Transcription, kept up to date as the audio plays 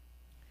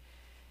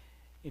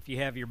If you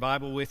have your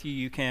Bible with you,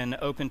 you can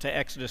open to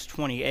Exodus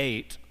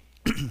 28.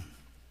 I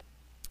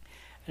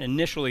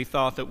initially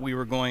thought that we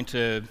were going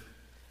to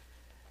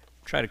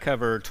try to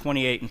cover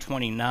 28 and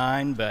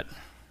 29, but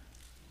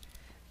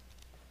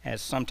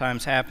as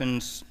sometimes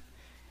happens,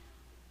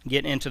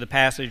 get into the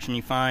passage and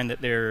you find that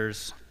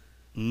there's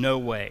no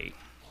way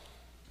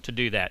to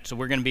do that. So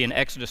we're going to be in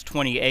Exodus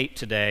 28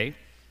 today.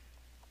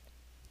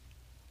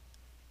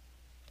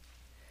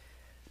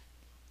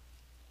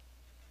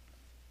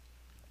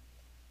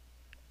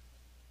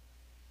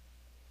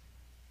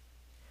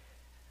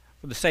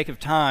 For the sake of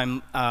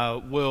time,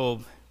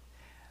 we'll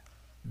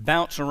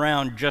bounce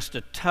around just a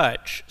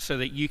touch so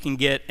that you can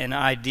get an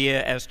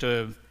idea as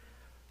to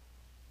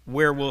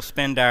where we'll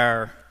spend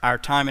our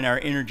time and our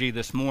energy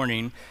this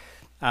morning.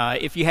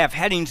 If you have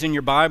headings in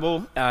your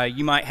Bible,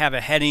 you might have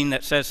a heading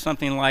that says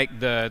something like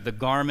the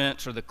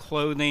garments or the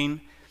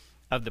clothing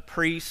of the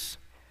priests.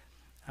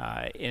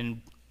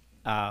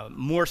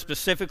 More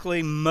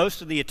specifically,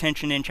 most of the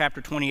attention in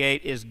chapter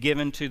 28 is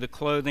given to the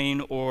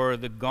clothing or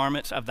the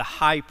garments of the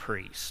high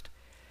priest,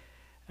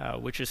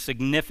 which is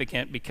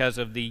significant because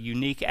of the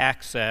unique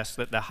access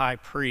that the high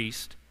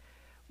priest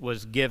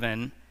was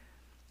given,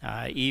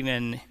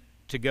 even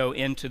to go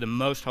into the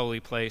most holy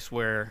place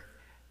where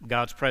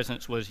God's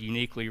presence was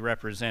uniquely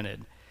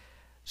represented.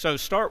 So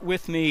start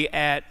with me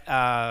at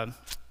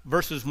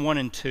verses 1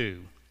 and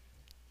 2.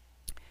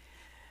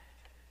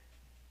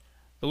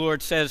 The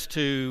Lord says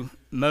to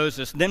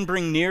Moses, "Then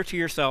bring near to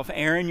yourself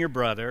Aaron your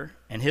brother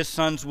and his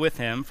sons with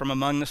him from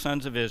among the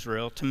sons of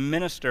Israel to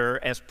minister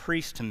as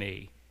priests to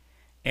me.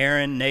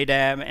 Aaron,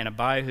 Nadab, and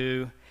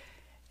Abihu,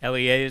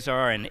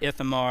 Eleazar, and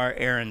Ithamar,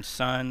 Aaron's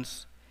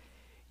sons.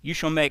 You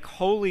shall make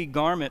holy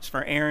garments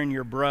for Aaron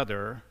your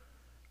brother,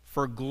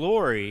 for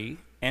glory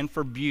and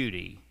for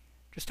beauty."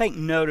 Just take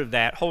note of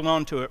that. Hold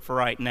on to it for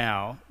right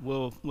now.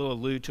 We'll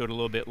allude to it a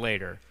little bit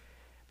later.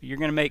 But you're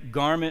going to make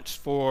garments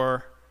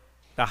for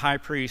the high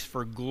priest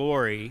for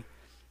glory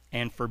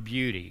and for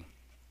beauty.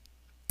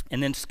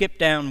 And then skip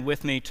down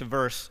with me to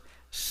verse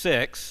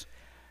 6.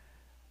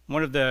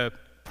 One of the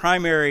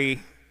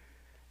primary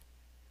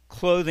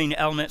clothing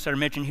elements that are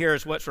mentioned here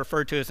is what's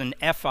referred to as an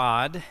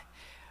ephod,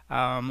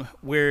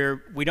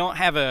 where we don't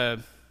have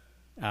a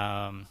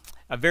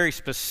very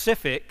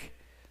specific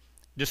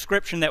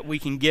description that we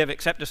can give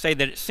except to say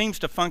that it seems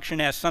to function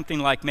as something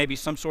like maybe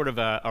some sort of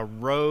a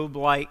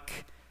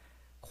robe-like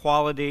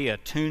quality, a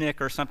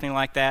tunic or something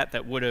like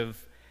that would have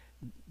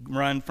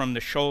run from the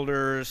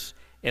shoulders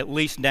at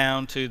least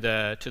down to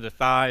the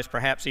thighs,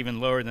 perhaps even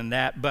lower than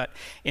that. But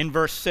in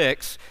verse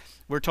 6,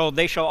 we're told,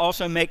 "They shall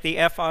also make the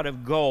ephod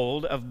of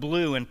gold, of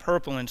blue and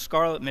purple and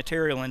scarlet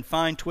material and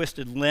fine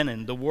twisted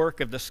linen, the work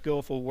of the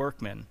skillful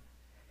workman.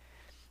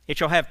 It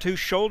shall have 2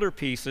 shoulder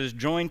pieces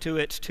joined to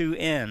its 2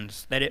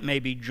 ends, that it may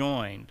be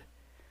joined.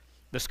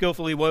 The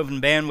skillfully woven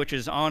band which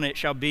is on it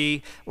shall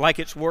be like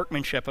its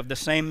workmanship of the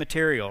same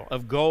material,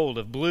 of gold,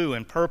 of blue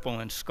and purple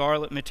and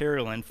scarlet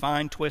material and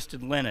fine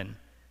twisted linen.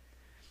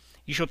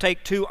 You shall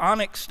take 2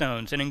 onyx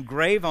stones and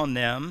engrave on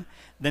them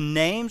the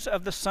names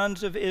of the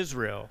sons of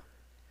Israel,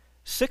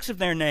 6 of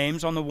their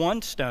names on the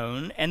one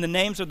stone, and the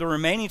names of the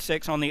remaining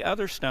 6 on the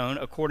other stone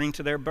according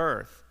to their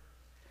birth.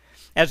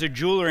 As a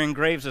jeweler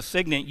engraves a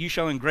signet, you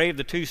shall engrave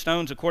the 2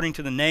 stones according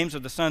to the names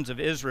of the sons of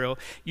Israel.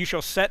 You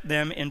shall set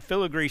them in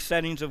filigree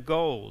settings of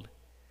gold.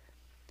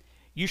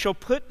 You shall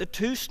put the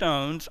 2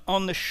 stones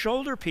on the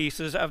shoulder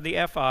pieces of the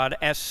ephod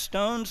as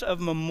stones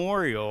of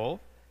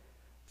memorial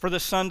for the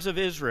sons of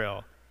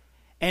Israel.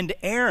 And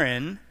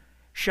Aaron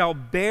shall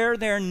bear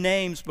their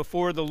names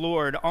before the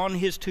Lord on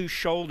his 2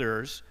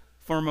 shoulders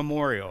for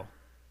memorial.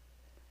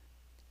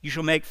 You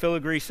shall make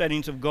filigree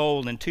settings of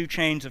gold and 2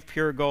 chains of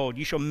pure gold.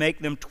 You shall make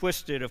them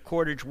twisted of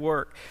cordage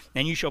work,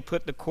 and you shall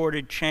put the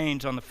corded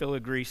chains on the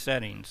filigree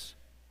settings."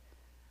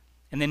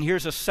 And then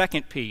here's a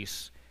second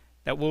piece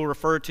that we'll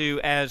refer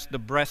to as the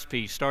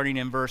breastpiece, starting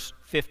in verse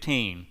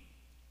 15.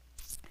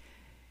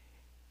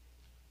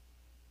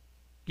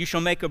 "You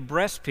shall make a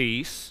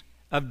breastpiece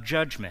of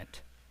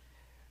judgment,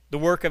 the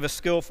work of a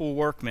skillful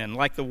workman.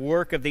 Like the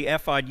work of the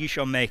ephod you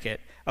shall make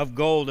it. Of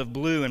gold, of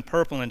blue and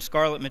purple and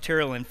scarlet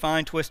material and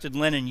fine twisted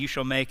linen you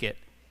shall make it.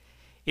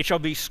 It shall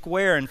be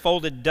square and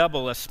folded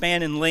double, a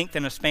span in length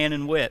and a span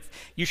in width.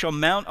 You shall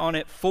mount on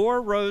it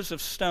 4 rows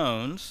of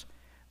stones.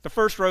 The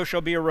first row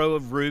shall be a row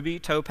of ruby,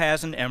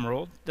 topaz, and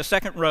emerald. The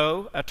second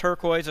row, a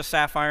turquoise, a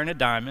sapphire, and a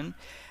diamond.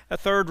 A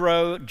third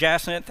row,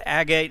 jacinth,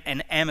 agate,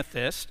 and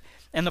amethyst.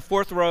 And the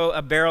fourth row,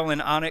 a beryl,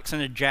 an onyx,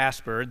 and a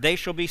jasper. They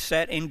shall be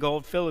set in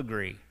gold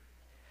filigree.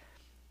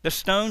 The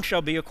stone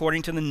shall be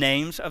according to the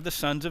names of the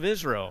sons of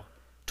Israel,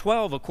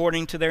 12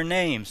 according to their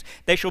names.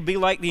 They shall be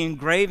like the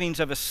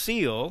engravings of a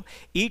seal,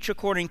 each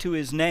according to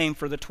his name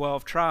for the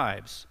 12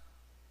 tribes.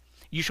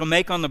 You shall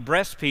make on the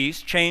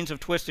breastpiece chains of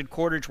twisted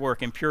cordage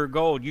work in pure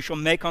gold. You shall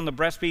make on the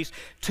breastpiece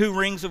 2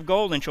 rings of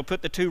gold, and shall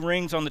put the 2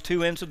 rings on the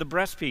 2 ends of the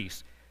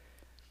breastpiece.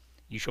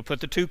 You shall put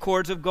the 2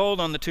 cords of gold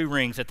on the 2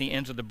 rings at the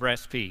ends of the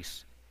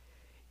breastpiece.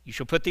 You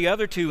shall put the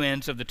other 2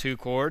 ends of the 2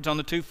 cords on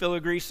the 2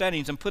 filigree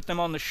settings and put them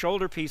on the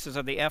shoulder pieces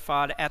of the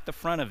ephod at the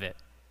front of it.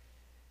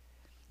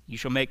 You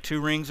shall make 2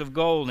 rings of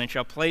gold, and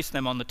shall place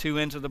them on the 2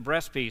 ends of the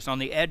breastpiece, on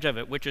the edge of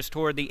it, which is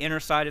toward the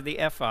inner side of the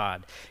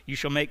ephod. You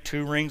shall make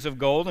 2 rings of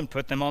gold, and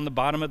put them on the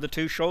bottom of the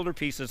 2 shoulder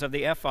pieces of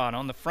the ephod,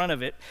 on the front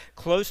of it,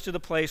 close to the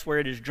place where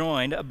it is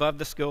joined, above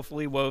the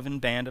skillfully woven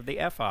band of the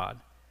ephod.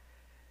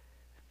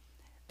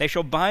 They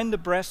shall bind the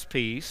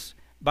breastpiece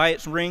by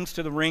its rings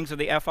to the rings of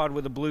the ephod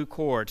with a blue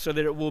cord, so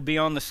that it will be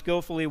on the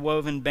skillfully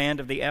woven band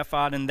of the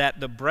ephod, and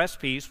that the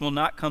breastpiece will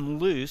not come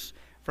loose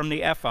from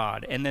the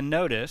ephod. And then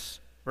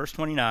notice, verse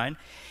 29,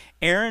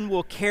 Aaron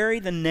will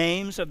carry the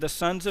names of the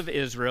sons of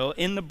Israel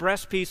in the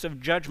breastpiece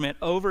of judgment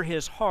over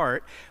his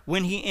heart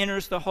when he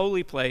enters the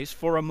holy place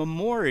for a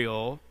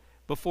memorial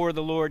before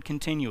the Lord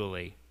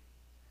continually.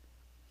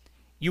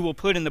 You will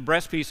put in the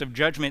breastpiece of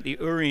judgment the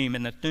Urim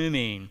and the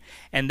Thummim,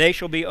 and they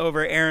shall be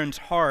over Aaron's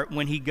heart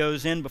when he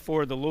goes in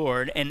before the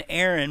Lord, and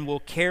Aaron will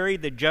carry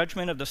the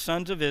judgment of the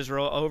sons of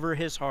Israel over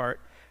his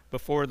heart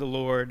before the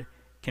Lord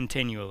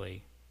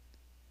continually.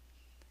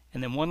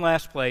 And then one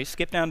last place,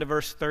 skip down to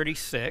verse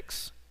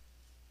 36.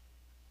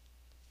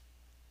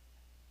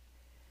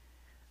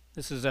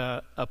 This is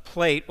a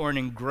plate or an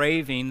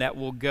engraving that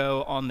will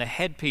go on the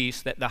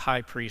headpiece that the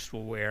high priest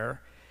will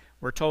wear.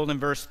 We're told in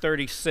verse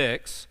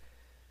 36,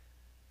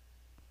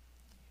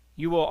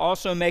 you will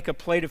also make a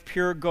plate of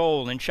pure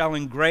gold, and shall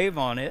engrave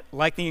on it,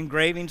 like the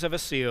engravings of a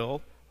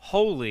seal,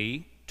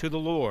 holy to the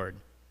Lord.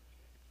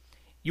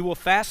 You will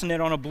fasten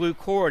it on a blue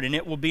cord, and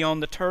it will be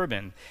on the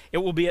turban. It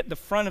will be at the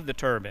front of the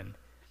turban.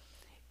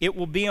 It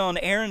will be on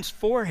Aaron's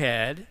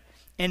forehead,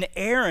 and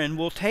Aaron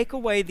will take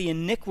away the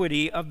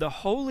iniquity of the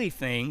holy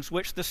things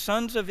which the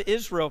sons of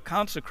Israel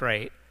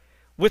consecrate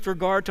with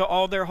regard to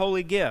all their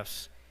holy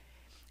gifts.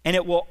 And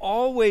it will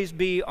always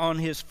be on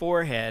his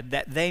forehead,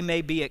 that they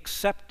may be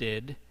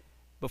accepted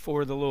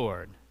before the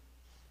Lord.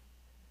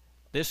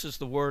 This is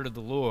the word of the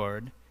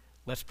Lord.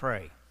 Let's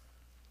pray.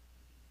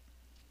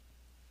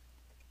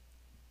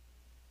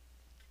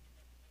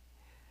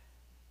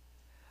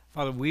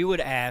 Father, we would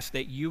ask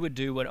that you would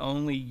do what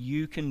only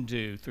you can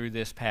do through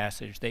this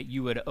passage, that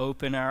you would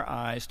open our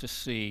eyes to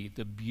see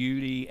the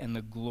beauty and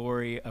the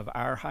glory of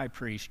our high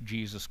priest,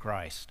 Jesus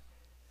Christ.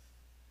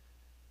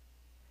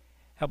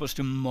 Help us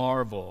to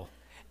marvel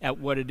at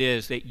what it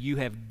is that you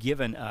have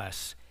given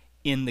us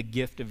in the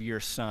gift of your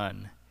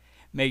Son.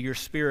 May your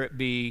Spirit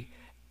be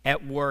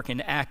at work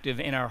and active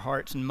in our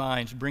hearts and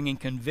minds, bringing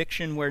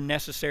conviction where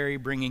necessary,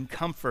 bringing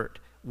comfort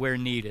where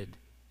needed.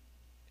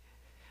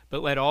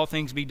 But let all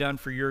things be done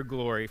for your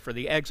glory, for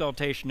the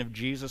exaltation of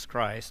Jesus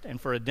Christ, and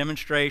for a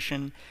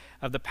demonstration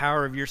of the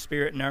power of your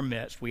Spirit in our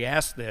midst. We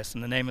ask this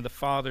in the name of the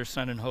Father,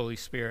 Son, and Holy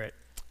Spirit.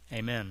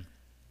 Amen.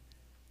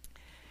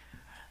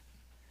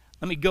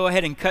 Let me go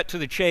ahead and cut to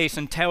the chase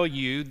and tell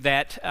you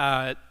that,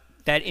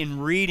 that in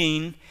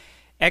reading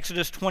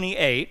Exodus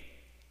 28,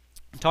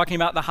 talking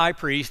about the high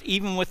priest,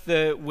 even with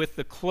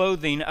the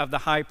clothing of the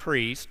high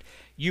priest,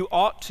 you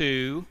ought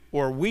to,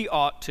 or we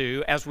ought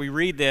to, as we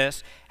read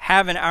this,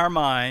 have in our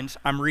minds,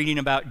 I'm reading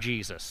about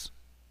Jesus.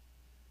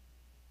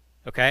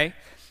 Okay?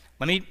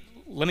 Let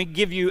me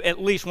give you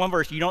at least one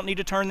verse. You don't need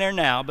to turn there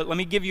now, but let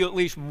me give you at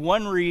least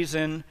one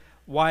reason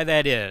why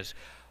that is.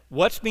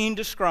 What's being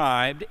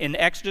described in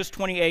Exodus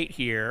 28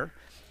 here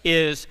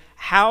is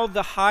how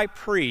the high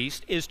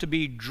priest is to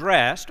be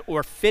dressed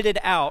or fitted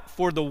out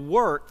for the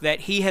work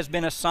that he has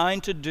been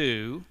assigned to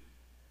do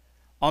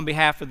on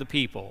behalf of the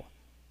people.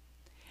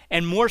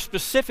 And more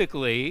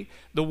specifically,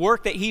 the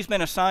work that he's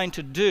been assigned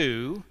to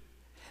do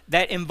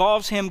that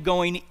involves him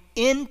going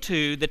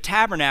into the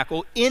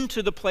tabernacle,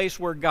 into the place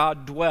where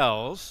God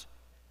dwells,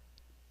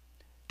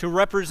 to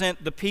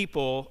represent the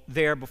people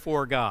there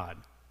before God.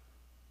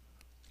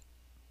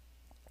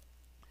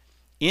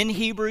 In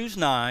Hebrews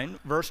 9,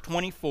 verse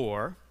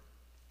 24,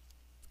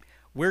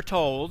 we're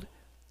told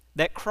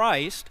that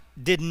Christ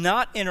did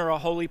not enter a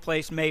holy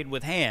place made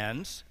with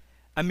hands,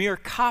 a mere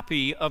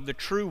copy of the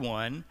true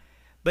one,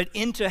 but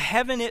into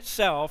heaven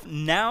itself,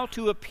 now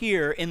to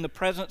appear in the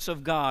presence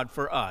of God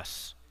for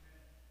us.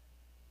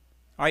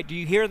 All right, do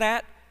you hear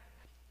that?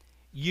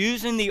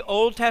 Using the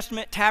Old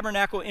Testament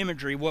tabernacle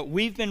imagery, what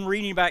we've been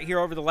reading about here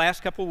over the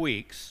last couple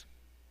weeks,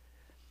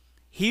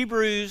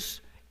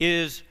 Hebrews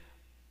is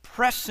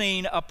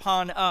pressing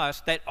upon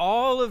us that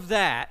all of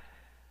that,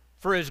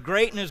 for as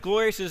great and as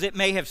glorious as it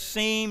may have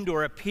seemed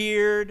or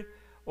appeared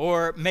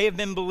or may have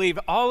been believed,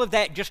 all of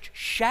that just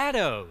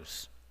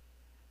shadows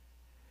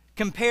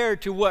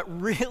compared to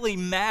what really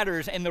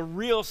matters and the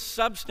real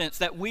substance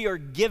that we are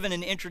given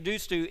and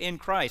introduced to in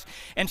Christ.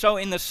 And so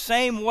in the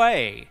same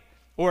way,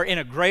 or in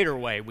a greater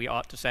way, we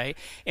ought to say,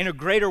 in a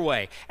greater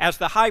way, as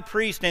the high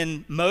priest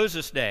in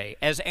Moses' day,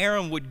 as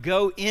Aaron would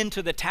go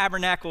into the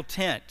tabernacle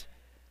tent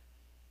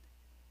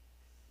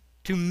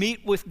to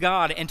meet with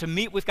God and to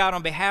meet with God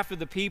on behalf of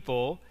the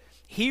people,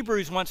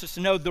 Hebrews wants us to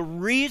know the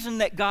reason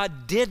that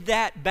God did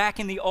that back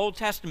in the Old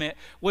Testament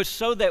was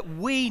so that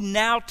we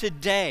now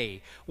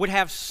today would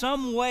have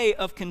some way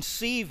of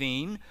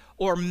conceiving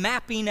or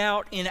mapping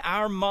out in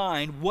our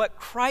mind what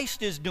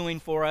Christ is doing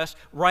for us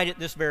right at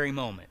this very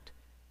moment.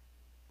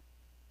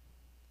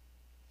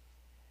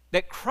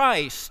 That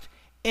Christ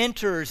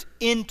enters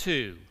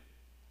into,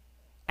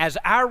 as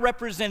our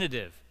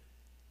representative,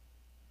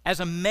 as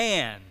a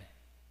man,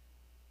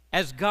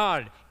 as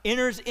God,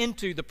 enters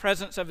into the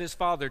presence of his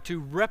Father to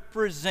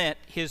represent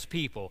his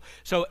people.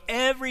 So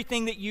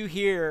everything that you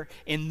hear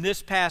in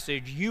this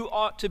passage, you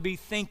ought to be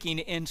thinking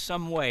in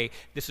some way,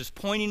 this is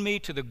pointing me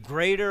to the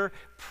greater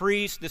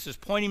priest, this is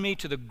pointing me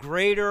to the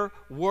greater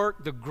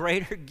work, the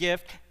greater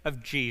gift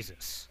of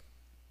Jesus.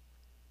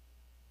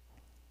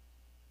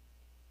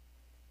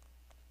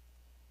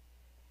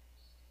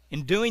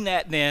 In doing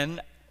that,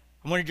 then,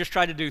 I want to just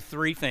try to do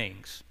three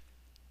things.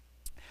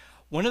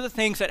 One of the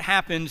things that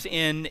happens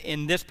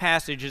in this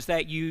passage is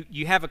that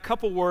you have a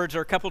couple words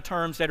or a couple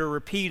terms that are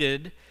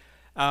repeated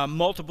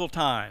multiple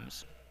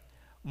times.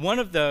 One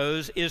of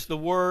those is the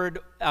word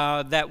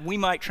that we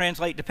might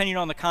translate, depending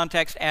on the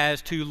context,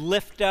 as to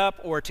lift up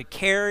or to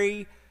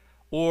carry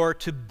or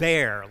to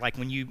bear, like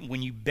when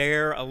you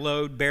bear a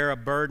load, bear a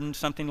burden,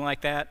 something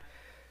like that.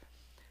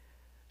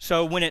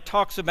 So when it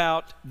talks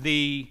about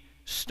the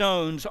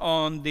stones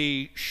on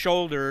the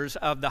shoulders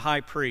of the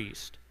high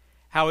priest,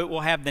 how it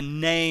will have the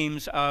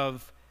names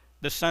of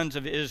the sons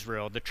of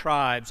Israel, the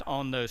tribes,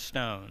 on those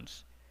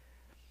stones.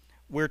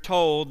 We're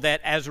told that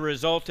as a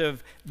result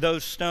of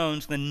those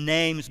stones, the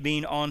names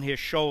being on his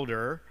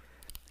shoulder,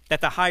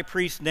 that the high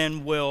priest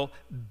then will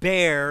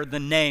bear the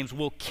names,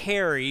 will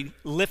carry,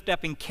 lift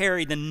up and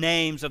carry the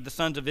names of the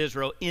sons of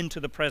Israel into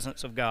the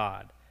presence of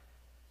God.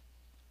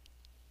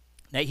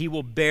 That he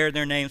will bear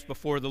their names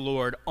before the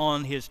Lord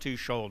on his two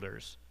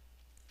shoulders.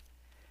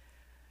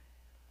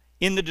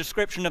 In the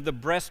description of the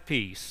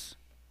breastpiece,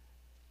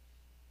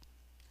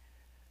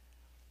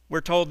 we're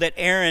told that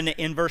Aaron,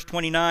 in verse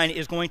 29,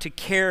 is going to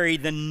carry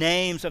the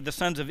names of the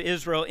sons of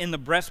Israel in the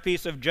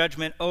breastpiece of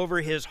judgment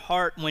over his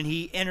heart when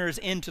he enters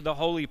into the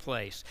holy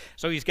place.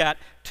 So he's got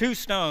two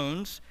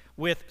stones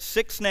with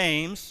 6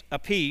 names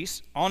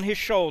apiece on his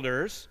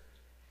shoulders,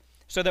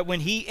 so that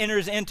when he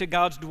enters into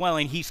God's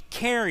dwelling, he's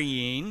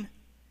carrying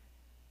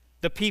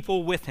the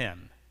people with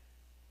him.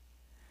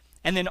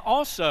 And then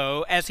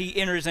also, as he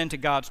enters into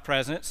God's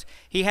presence,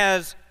 he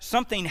has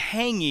something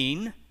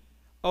hanging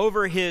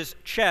over his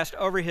chest,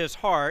 over his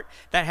heart,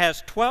 that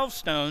has 12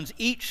 stones,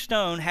 each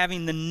stone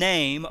having the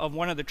name of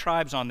one of the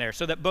tribes on there,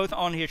 so that both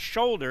on his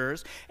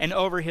shoulders and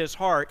over his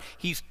heart,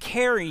 he's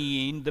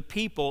carrying the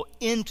people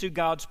into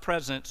God's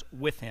presence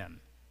with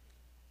him.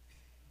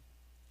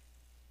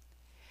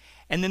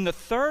 And then the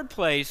third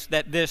place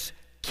that this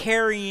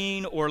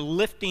carrying or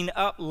lifting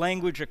up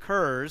language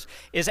occurs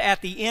is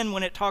at the end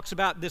when it talks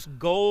about this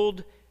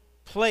gold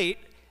plate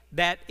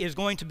that is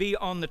going to be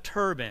on the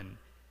turban,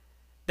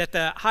 that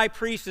the high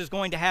priest is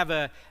going to have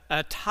a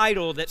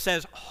title that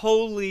says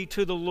holy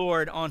to the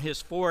Lord on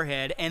his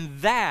forehead, and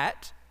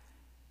that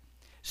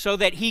so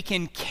that he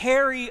can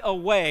carry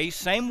away,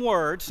 same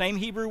word, same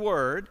Hebrew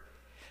word,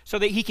 so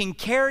that he can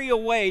carry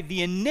away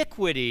the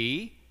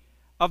iniquity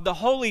of the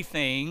holy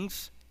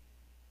things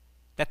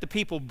that the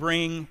people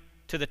bring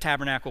to the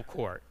tabernacle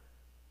court.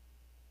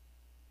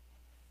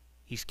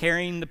 He's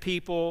carrying the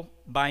people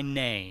by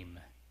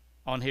name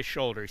on his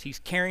shoulders. He's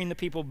carrying the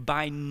people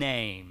by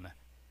name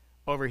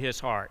over his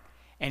heart.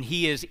 And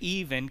he is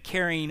even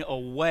carrying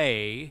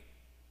away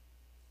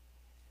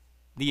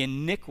the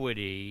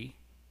iniquity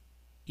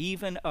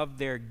even of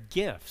their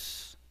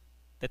gifts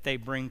that they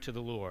bring to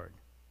the Lord.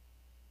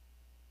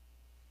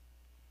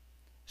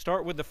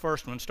 Start with the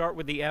first one. Start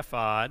with the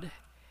ephod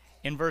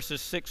in verses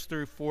 6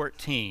 through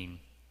 14.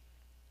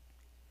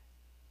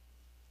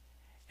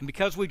 And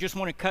because we just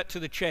want to cut to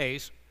the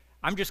chase,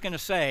 I'm just going to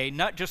say,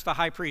 not just the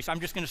high priest, I'm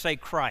just going to say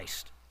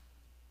Christ.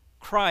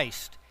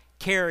 Christ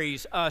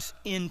carries us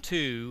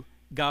into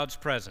God's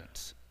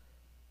presence.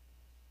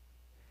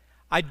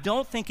 I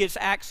don't think it's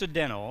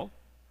accidental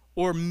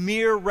or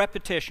mere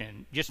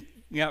repetition, just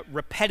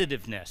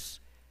repetitiveness,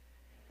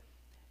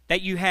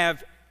 that you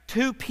have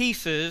two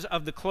pieces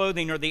of the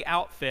clothing or the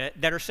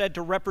outfit that are said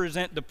to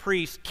represent the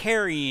priest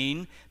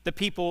carrying the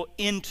people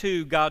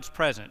into God's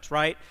presence,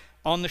 right?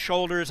 On the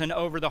shoulders and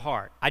over the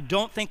heart. I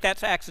don't think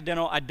that's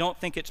accidental. I don't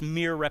think it's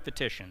mere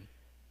repetition.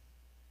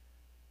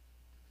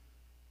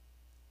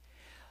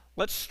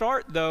 Let's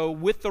start, though,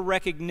 with the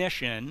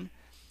recognition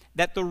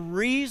that the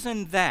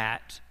reason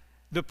that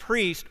the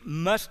priest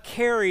must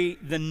carry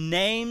the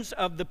names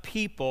of the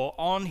people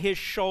on his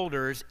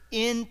shoulders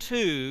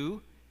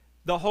into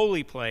the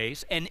holy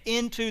place and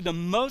into the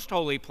most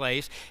holy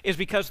place is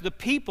because the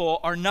people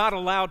are not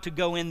allowed to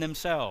go in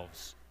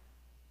themselves.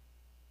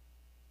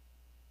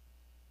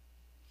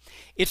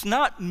 It's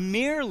not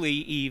merely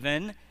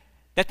even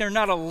that they're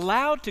not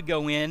allowed to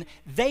go in,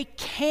 they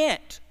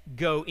can't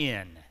go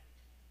in.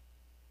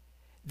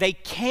 They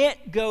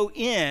can't go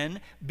in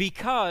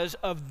because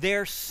of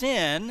their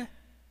sin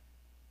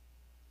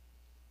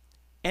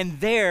and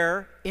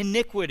their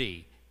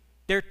iniquity,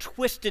 their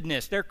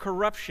twistedness, their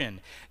corruption.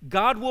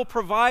 God will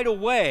provide a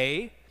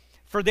way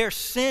for their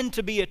sin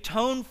to be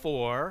atoned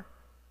for,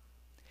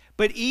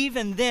 but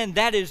even then,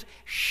 that is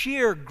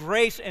sheer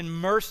grace and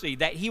mercy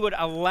that he would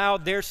allow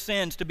their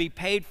sins to be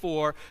paid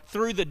for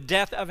through the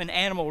death of an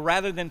animal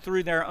rather than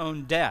through their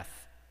own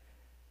death.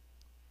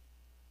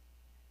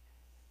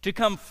 To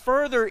come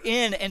further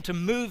in and to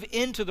move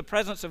into the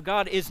presence of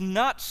God is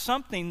not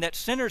something that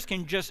sinners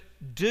can just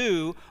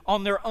do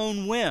on their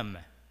own whim.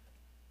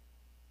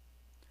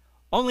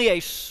 Only a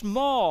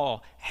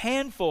small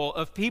handful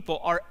of people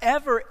are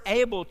ever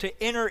able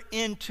to enter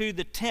into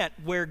the tent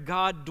where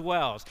God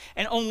dwells.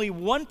 And only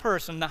one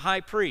person, the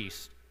high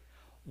priest,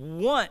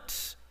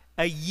 once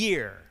a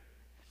year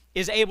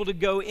is able to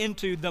go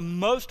into the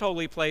most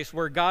holy place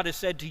where God is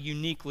said to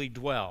uniquely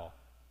dwell.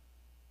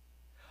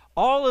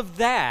 All of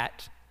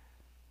that,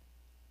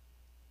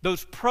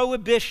 those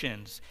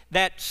prohibitions,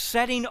 that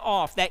setting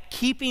off, that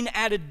keeping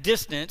at a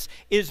distance,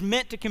 is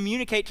meant to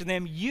communicate to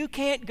them, you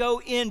can't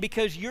go in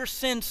because your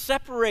sin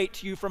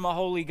separates you from a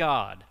holy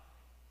God.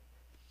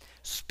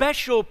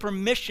 Special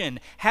permission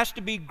has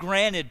to be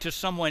granted to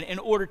someone in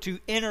order to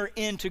enter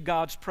into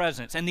God's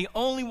presence. And the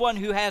only one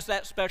who has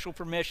that special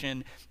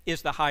permission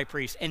is the high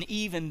priest. And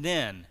even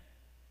then,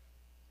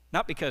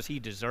 not because he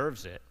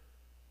deserves it,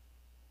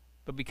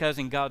 but because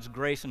in God's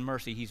grace and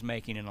mercy he's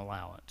making an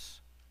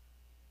allowance.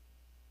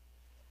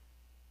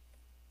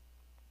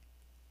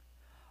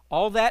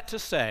 All that to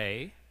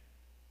say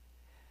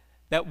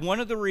that one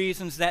of the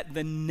reasons that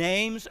the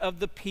names of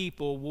the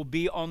people will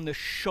be on the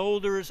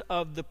shoulders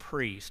of the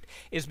priest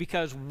is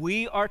because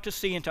we are to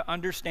see and to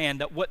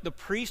understand that what the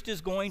priest is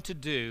going to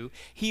do,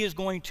 he is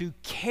going to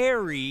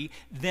carry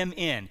them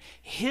in.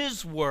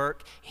 His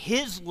work,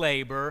 his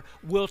labor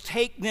will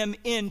take them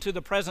into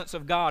the presence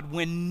of God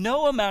when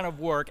no amount of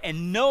work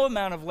and no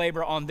amount of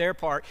labor on their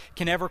part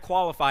can ever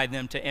qualify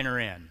them to enter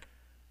in.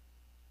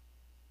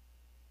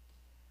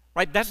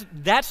 Right?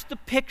 That's the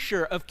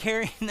picture of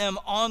carrying them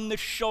on the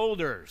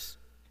shoulders.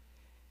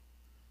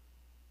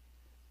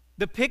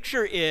 The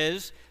picture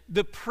is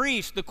the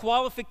priest, the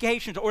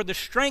qualifications, or the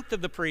strength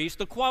of the priest,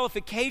 the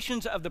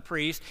qualifications of the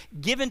priest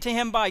given to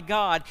him by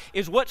God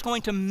is what's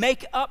going to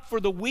make up for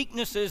the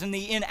weaknesses and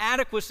the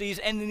inadequacies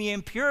and the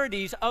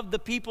impurities of the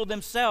people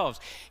themselves.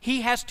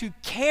 He has to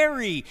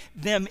carry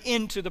them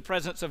into the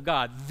presence of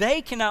God.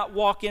 They cannot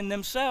walk in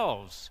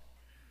themselves.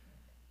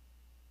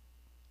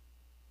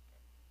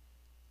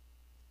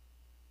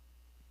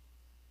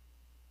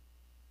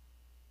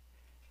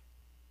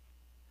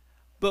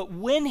 But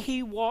when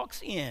he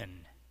walks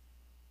in,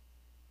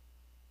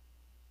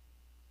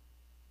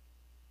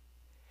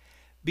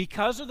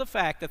 because of the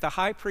fact that the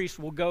high priest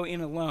will go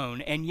in alone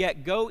and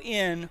yet go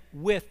in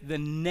with the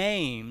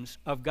names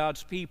of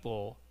God's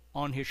people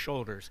on his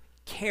shoulders,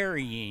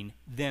 carrying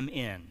them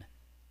in,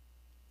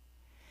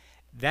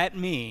 that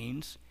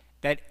means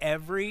that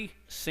every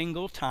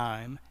single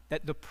time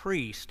that the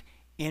priest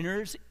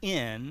enters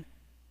in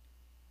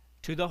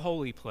to the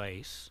holy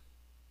place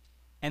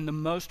and the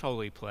most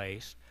holy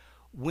place,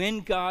 when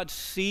God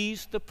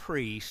sees the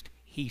priest,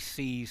 he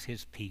sees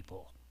his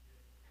people.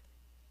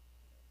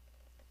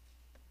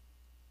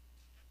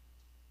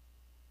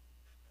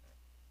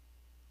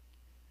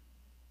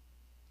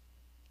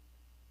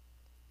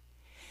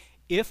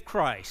 If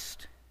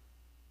Christ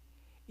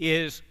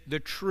is the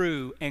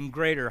true and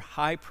greater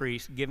high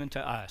priest given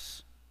to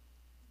us,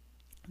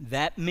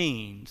 that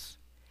means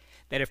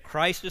that if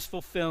Christ is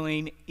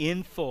fulfilling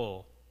in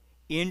full,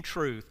 in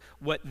truth,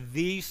 what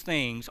these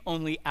things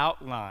only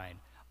outline,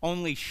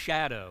 only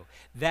shadow,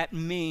 that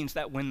means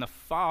that when the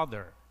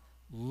Father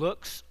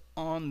looks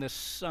on the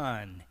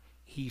Son,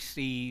 he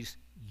sees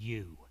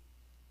you.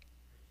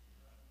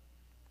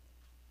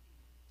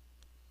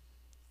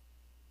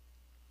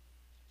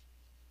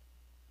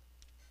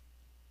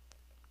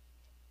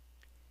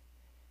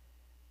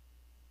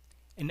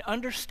 And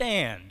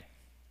understand,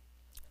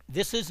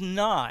 this is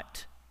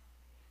not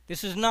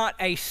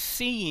a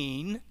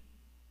seeing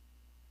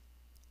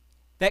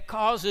that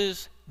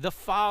causes the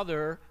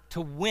Father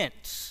to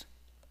wince.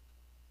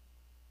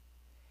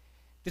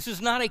 This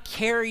is not a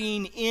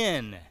carrying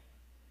in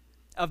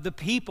of the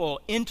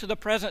people into the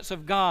presence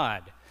of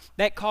God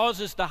that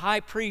causes the high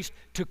priest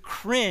to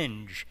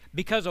cringe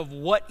because of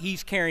what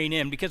he's carrying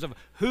in, because of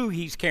who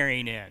he's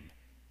carrying in.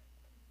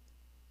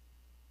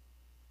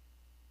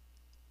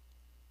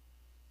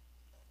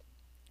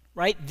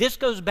 Right? This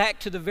goes back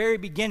to the very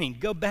beginning.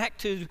 Go back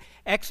to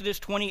Exodus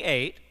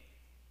 28,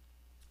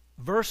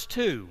 verse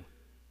 2.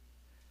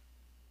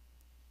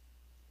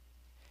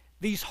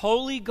 These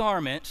holy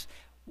garments,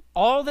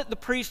 all that the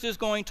priest is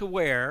going to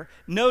wear,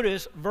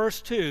 notice verse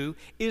 2,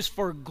 is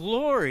for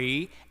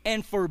glory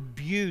and for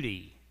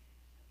beauty.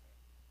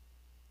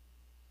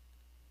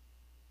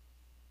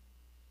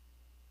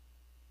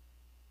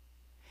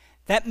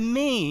 That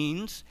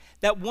means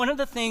that one of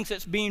the things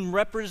that's being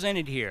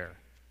represented here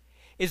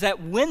is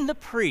that when the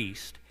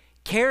priest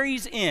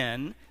carries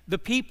in the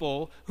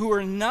people who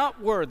are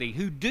not worthy,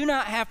 who do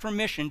not have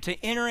permission to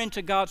enter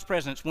into God's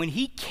presence, when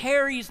he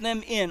carries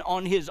them in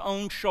on his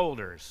own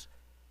shoulders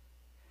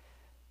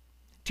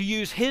to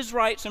use his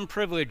rights and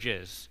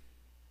privileges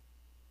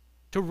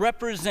to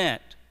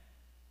represent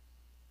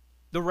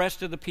the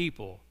rest of the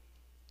people,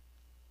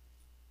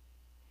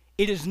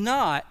 it is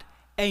not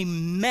a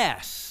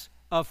mess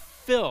of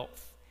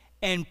filth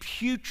and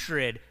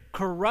putrid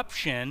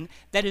corruption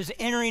that is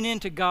entering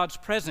into God's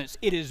presence.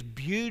 It is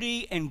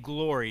beauty and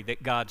glory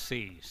that God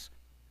sees.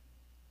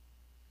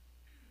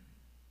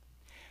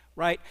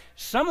 Right?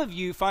 Some of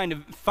you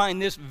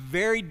find this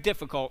very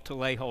difficult to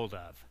lay hold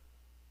of.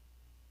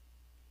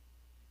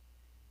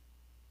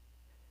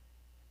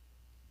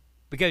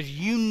 Because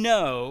you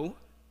know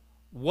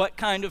what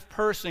kind of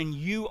person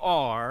you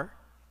are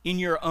in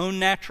your own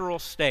natural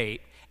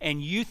state,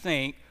 and you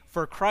think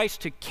for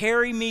Christ to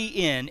carry me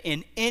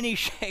in any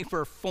shape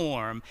or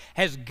form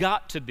has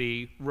got to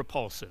be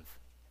repulsive.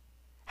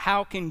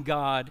 How can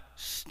God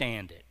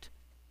stand it?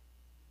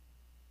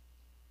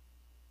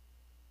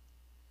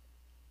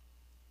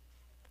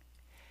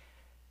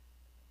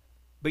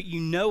 But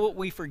you know what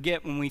we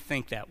forget when we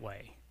think that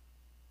way?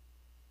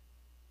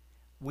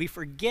 We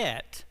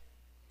forget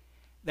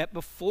that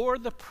before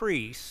the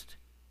priest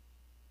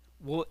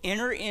will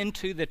enter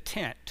into the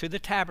tent, to the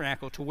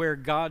tabernacle, to where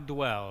God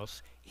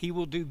dwells, he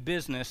will do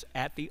business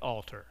at the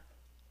altar.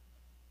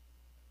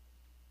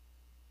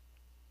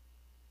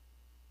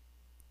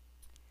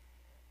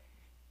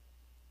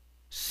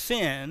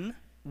 Sin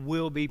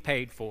will be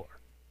paid for.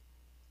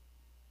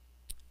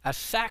 A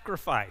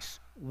sacrifice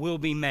will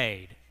be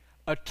made.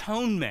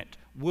 Atonement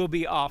will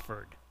be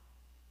offered.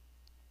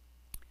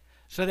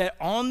 So that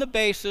on the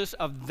basis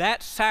of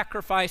that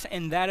sacrifice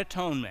and that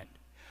atonement,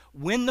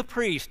 when the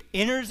priest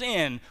enters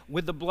in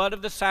with the blood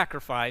of the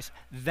sacrifice,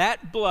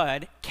 that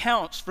blood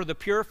counts for the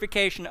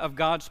purification of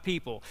God's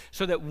people.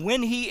 So that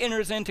when he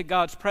enters into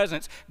God's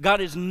presence, God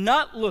is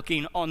not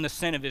looking on the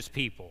sin of his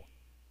people.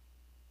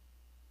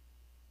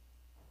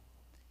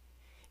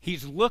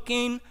 He's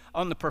looking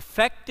on the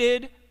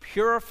perfected,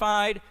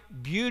 purified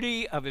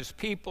beauty of his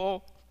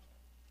people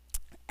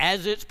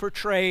as it's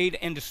portrayed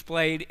and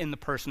displayed in the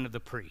person of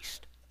the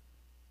priest.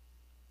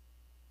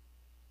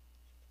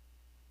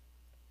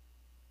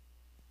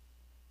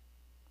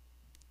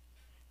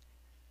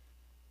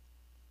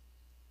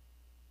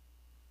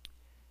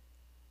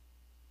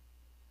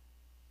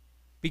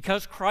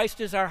 Because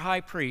Christ is our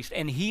high priest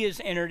and he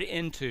has entered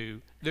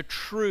into the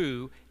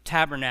true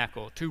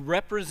tabernacle to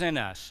represent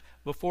us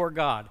before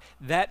God,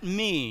 that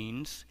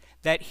means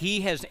that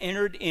he has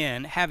entered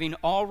in having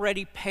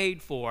already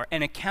paid for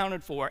and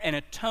accounted for and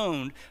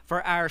atoned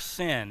for our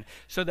sin,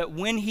 so that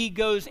when he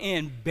goes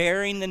in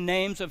bearing the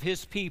names of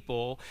his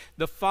people,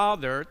 the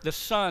Father, the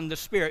Son, the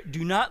Spirit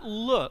do not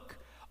look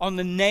on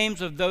the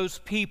names of those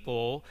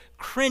people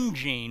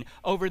cringing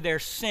over their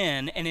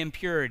sin and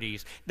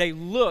impurities. They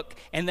look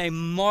and they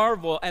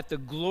marvel at the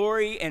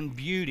glory and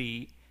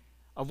beauty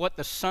of what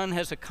the Son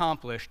has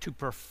accomplished to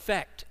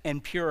perfect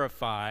and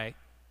purify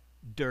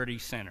dirty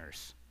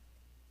sinners.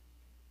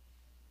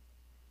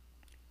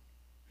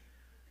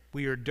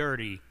 We are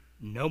dirty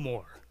no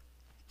more.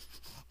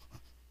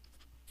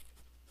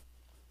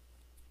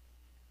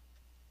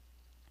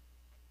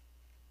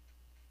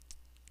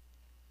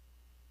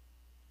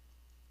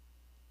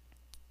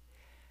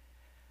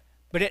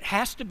 But it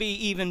has to be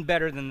even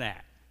better than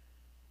that.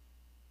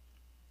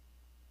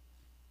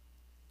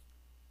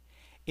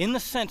 In the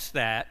sense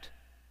that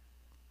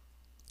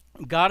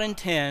God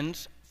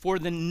intends for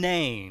the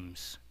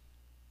names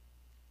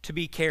to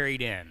be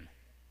carried in.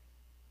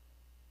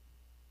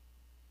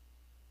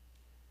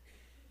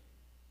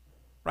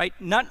 Right?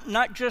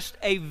 Not just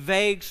a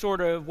vague sort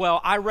of,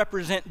 well, I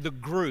represent the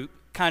group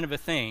kind of a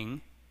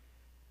thing,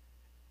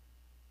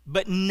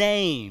 but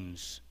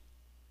names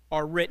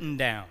are written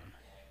down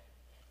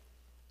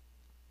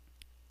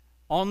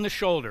on the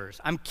shoulders.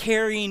 I'm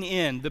carrying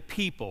in the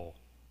people.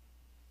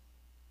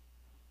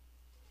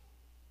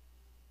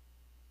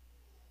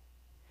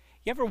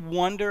 You ever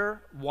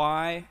wonder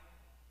why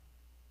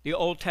the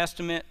Old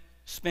Testament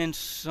spends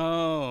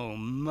so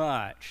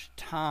much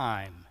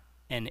time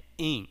and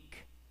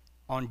ink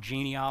on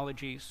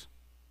genealogies?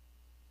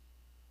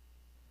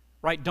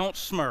 Right? Don't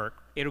smirk.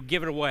 It'll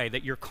give it away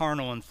that you're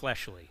carnal and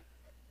fleshly.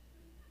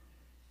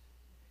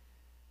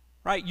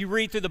 Right? You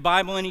read through the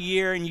Bible in a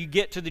year and you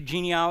get to the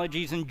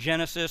genealogies in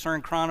Genesis or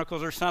in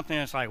Chronicles or something,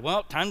 and it's like,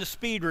 well, time to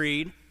speed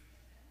read.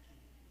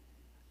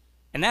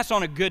 And that's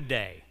on a good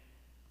day.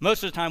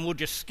 Most of the time we'll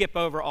just skip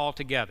over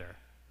altogether.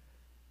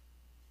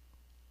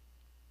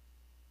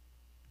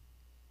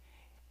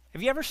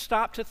 Have you ever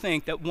stopped to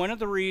think that one of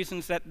the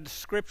reasons that the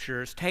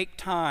scriptures take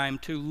time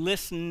to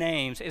list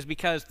names is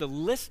because the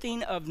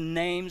listing of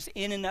names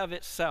in and of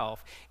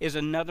itself is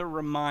another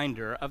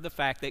reminder of the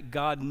fact that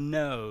God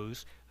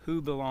knows who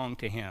belong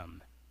to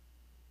him,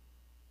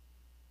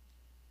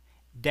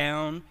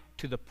 down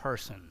to the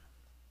person.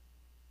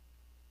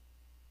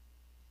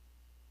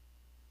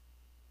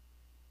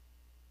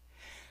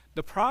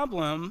 The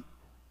problem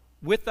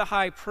with the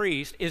high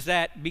priest is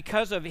that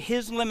because of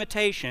his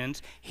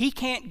limitations, he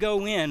can't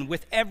go in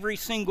with every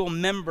single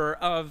member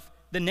of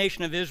the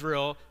nation of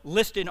Israel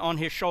listed on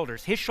his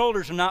shoulders. His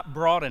shoulders are not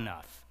broad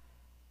enough.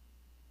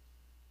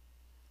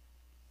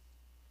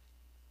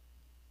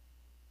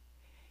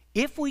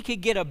 If we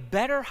could get a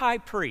better high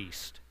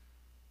priest,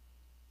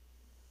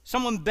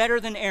 someone better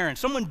than Aaron,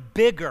 someone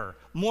bigger,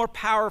 more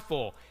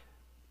powerful,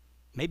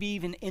 maybe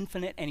even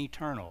infinite and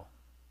eternal,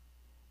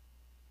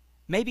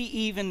 Maybe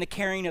even the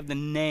carrying of the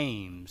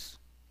names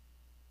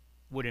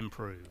would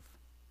improve.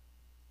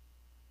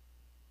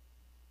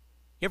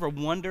 You ever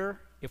wonder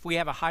if we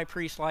have a high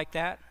priest like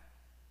that?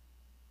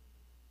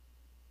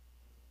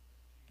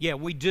 Yeah,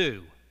 we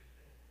do.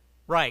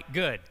 Right,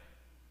 good.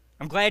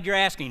 I'm glad you're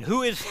asking.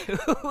 Who is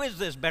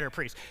this better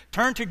priest?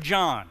 Turn to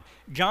John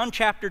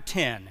chapter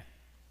 10.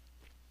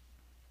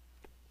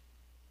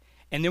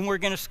 And then we're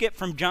going to skip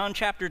from John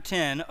chapter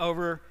 10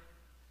 over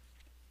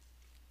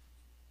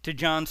to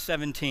John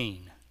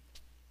 17.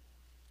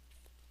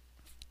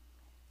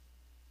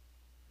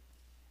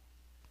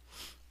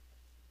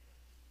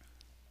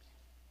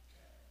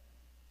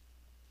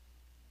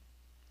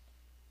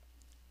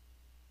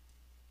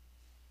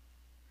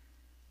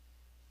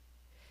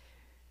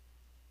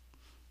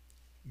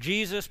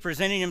 Jesus,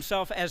 presenting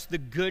himself as the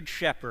good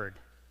shepherd,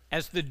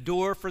 as the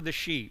door for the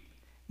sheep,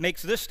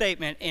 makes this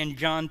statement in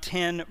John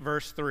 10,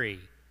 verse 3.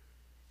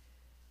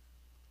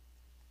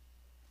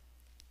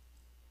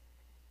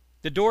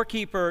 The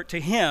doorkeeper, to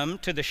him,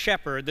 to the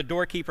shepherd, the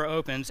doorkeeper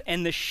opens,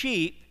 and the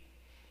sheep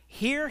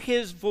hear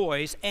his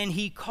voice, and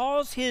he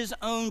calls his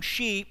own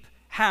sheep,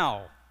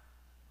 how?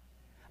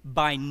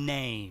 By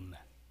name.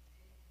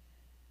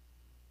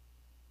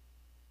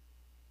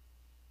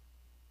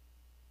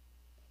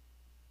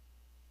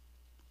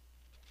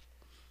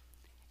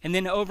 And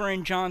then over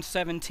in John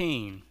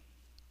 17,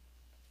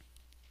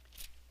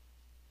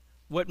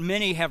 what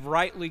many have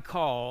rightly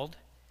called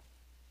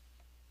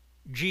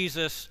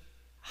Jesus'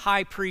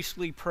 high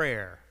priestly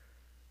prayer.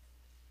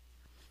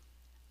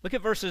 Look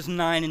at verses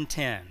 9 and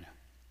 10.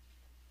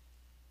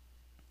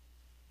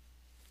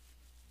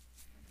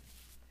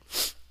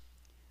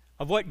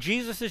 Of what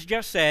Jesus has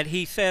just said,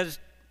 he says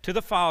to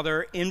the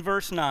Father in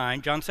verse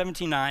 9, John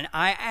 17:9,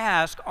 I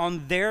ask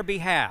on their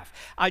behalf.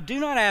 I do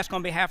not ask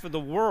on behalf of the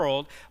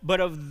world,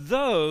 but of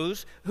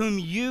those whom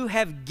you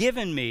have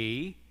given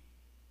me,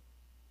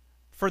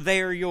 for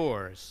they are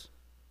yours.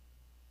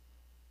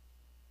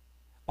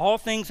 All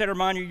things that are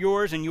mine are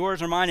yours, and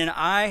yours are mine, and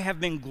I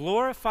have been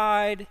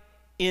glorified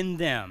in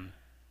them.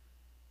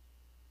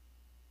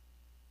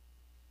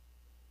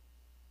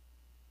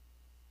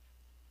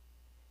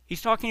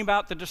 He's talking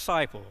about the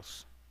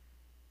disciples.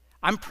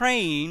 I'm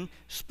praying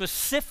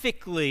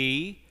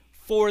specifically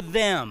for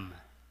them.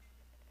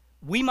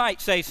 We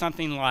might say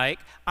something like,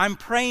 I'm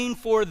praying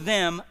for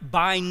them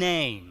by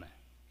name.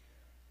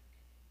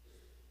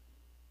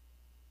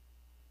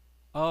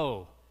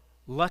 Oh,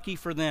 lucky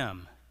for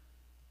them.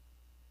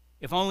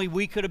 If only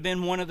we could have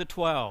been one of the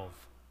 12.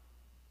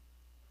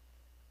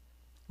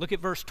 Look at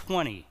verse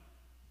 20.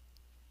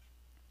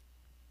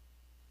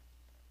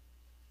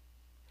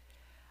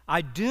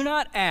 I do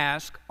not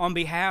ask on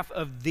behalf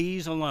of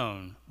these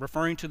alone,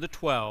 referring to the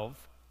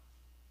 12,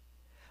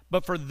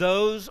 but for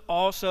those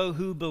also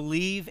who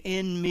believe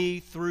in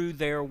me through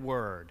their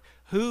word.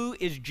 Who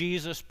is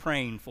Jesus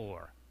praying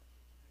for?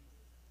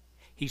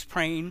 He's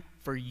praying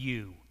for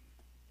you.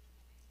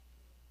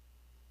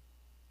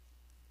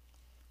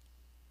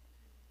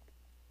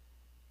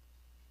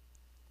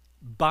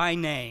 By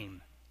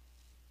name.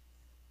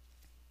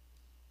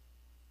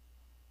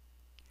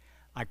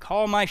 I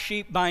call my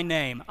sheep by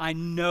name. I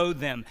know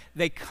them.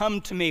 They come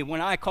to me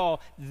when I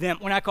call them,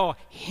 when I call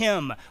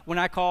him, when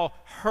I call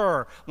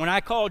her, when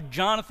I call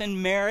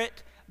Jonathan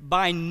Merritt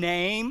by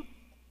name.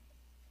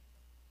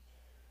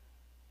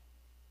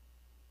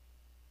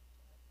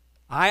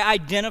 I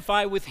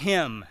identify with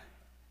him.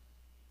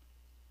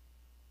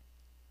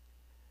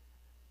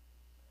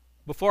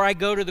 Before I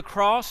go to the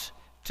cross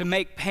to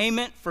make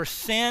payment for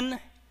sin,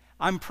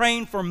 I'm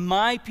praying for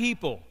my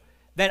people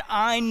that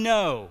I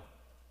know.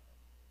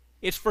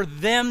 It's for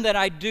them that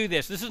I do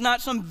this. This is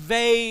not some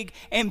vague,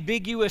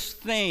 ambiguous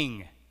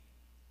thing.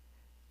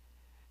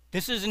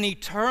 This is an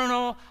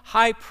eternal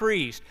high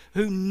priest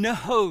who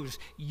knows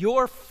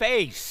your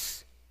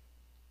face,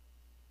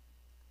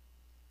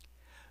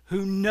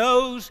 who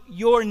knows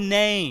your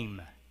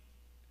name.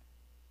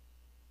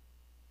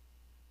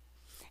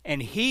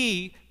 And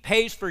he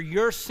pays for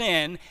your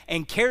sin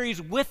and carries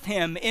with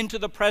him into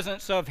the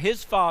presence of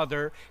his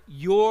Father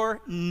your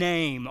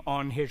name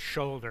on his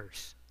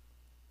shoulders.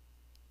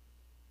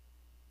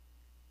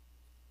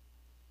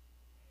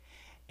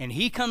 And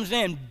he comes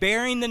in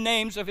bearing the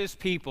names of his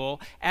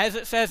people, as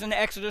it says in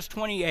Exodus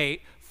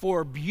 28,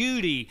 for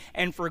beauty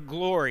and for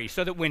glory,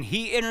 so that when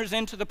he enters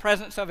into the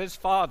presence of his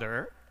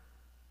Father,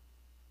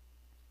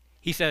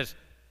 he says,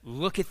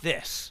 look at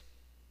this.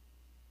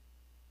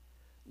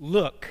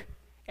 Look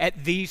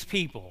at these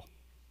people.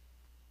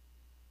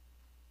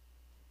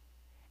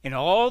 And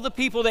all the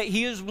people that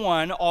he has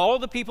won, all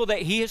the people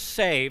that he has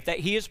saved,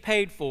 that he has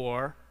paid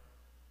for,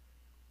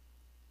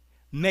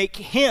 make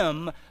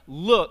him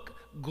look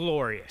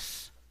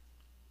glorious.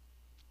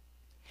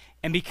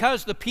 And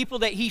because the people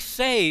that he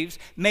saves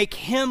make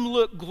him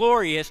look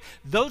glorious,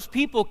 those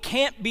people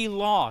can't be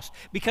lost.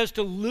 Because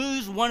to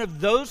lose one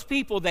of those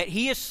people that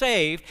he has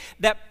saved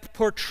that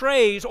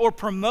portrays or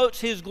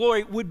promotes his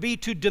glory would be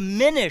to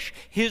diminish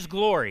his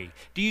glory.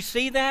 Do you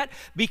see that?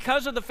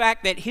 Because of the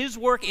fact that his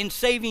work in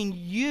saving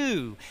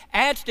you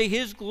adds to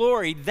his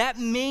glory, that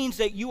means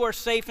that you are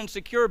safe and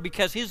secure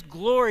because his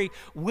glory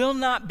will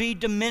not be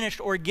diminished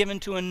or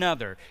given to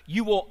another.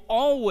 You will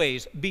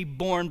always be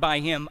borne by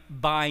him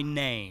by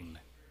name.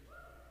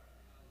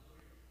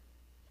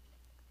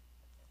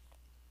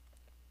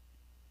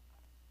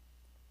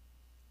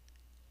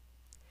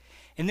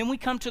 And then we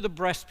come to the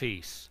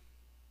breastpiece.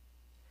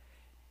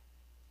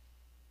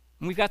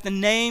 And we've got the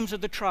names of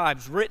the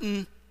tribes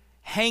written,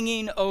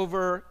 hanging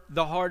over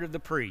the heart of the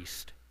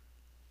priest.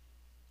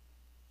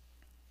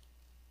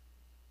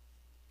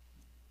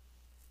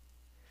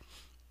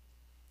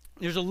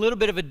 There's a little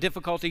bit of a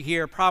difficulty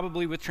here,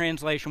 probably with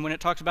translation, when it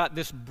talks about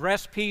this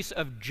breastpiece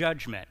of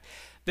judgment.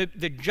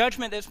 The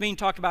judgment that's being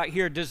talked about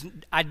here,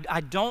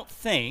 I don't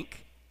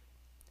think,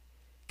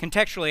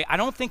 contextually, I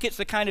don't think it's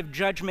the kind of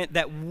judgment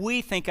that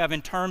we think of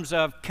in terms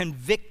of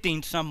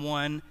convicting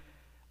someone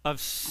of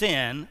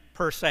sin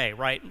per se,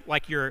 right?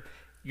 Like you're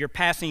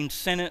passing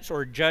sentence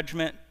or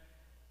judgment.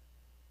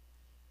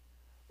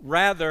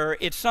 Rather,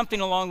 it's something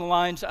along the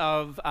lines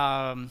of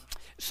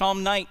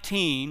Psalm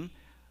 19,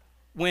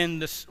 when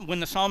the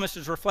psalmist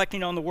is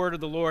reflecting on the word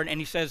of the Lord, and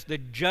he says, "The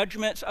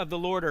judgments of the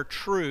Lord are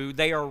true,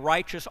 they are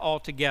righteous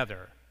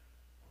altogether."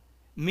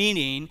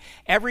 Meaning,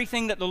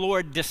 everything that the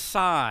Lord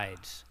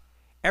decides,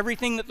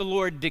 everything that the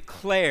Lord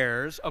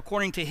declares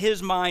according to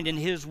his mind and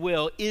his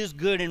will is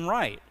good and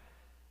right.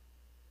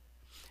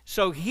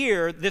 So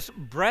here, this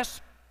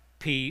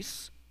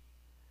breastpiece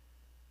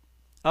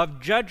of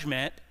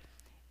judgment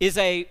is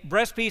a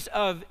breastpiece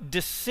of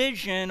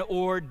decision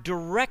or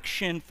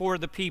direction for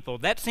the people.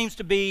 That seems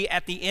to be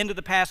at the end of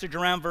the passage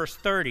around verse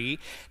 30.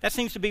 That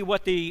seems to be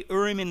what the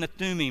Urim and the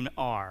Thummim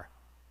are.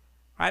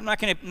 I'm not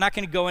going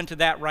to go into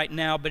that right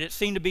now, but it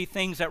seemed to be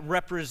things that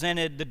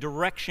represented the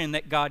direction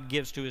that God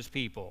gives to his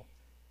people.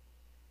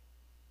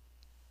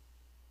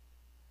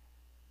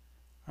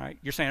 All right,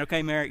 you're saying,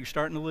 okay, Merritt, you're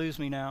starting to lose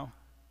me now.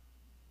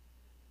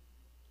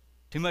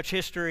 Too much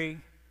history,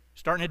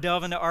 starting to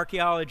delve into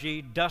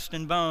archaeology, dust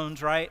and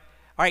bones, right?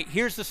 All right,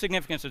 here's the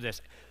significance of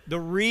this. The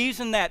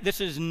reason that this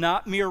is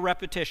not mere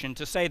repetition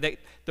to say that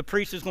the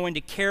priest is going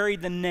to carry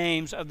the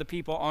names of the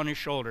people on his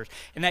shoulders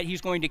and that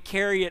he's going to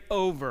carry it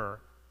over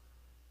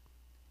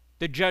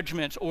the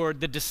judgments or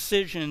the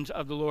decisions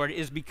of the Lord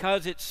is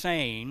because it's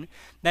saying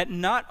that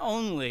not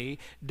only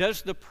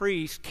does the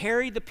priest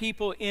carry the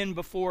people in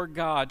before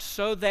God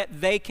so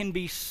that they can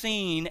be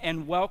seen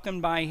and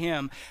welcomed by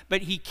him,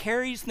 but he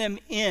carries them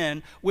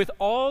in with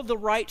all the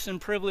rights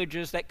and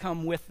privileges that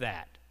come with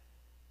that.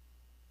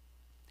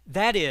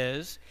 That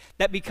is,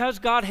 that because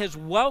God has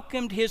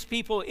welcomed his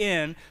people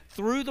in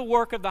through the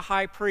work of the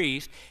high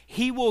priest,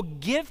 he will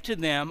give to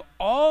them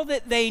all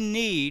that they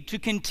need to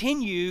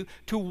continue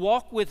to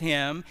walk with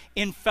him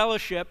in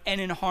fellowship and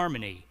in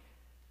harmony.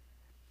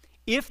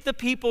 If the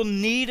people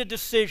need a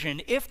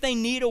decision, if they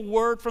need a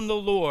word from the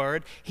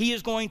Lord, he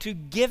is going to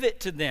give it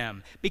to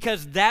them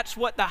because that's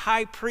what the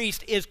high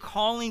priest is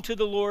calling to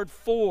the Lord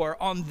for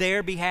on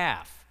their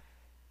behalf.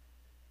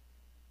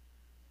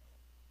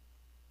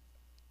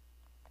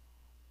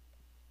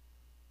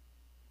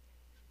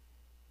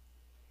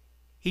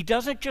 He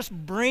doesn't just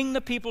bring the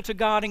people to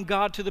God and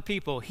God to the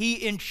people.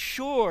 He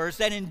ensures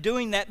that in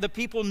doing that, the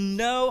people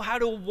know how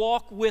to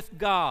walk with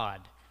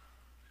God.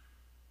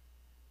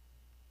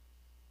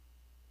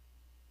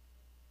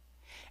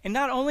 And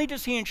not only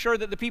does he ensure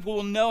that the people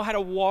will know how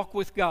to walk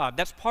with God,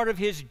 that's part of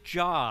his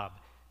job.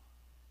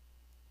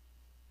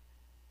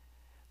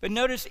 But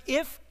notice,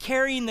 if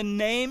carrying the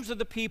names of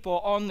the people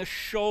on the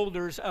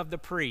shoulders of the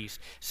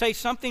priest, say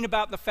something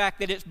about the fact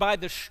that it's by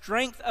the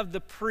strength of the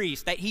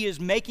priest that he is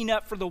making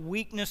up for the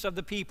weakness of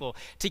the people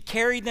to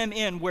carry them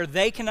in where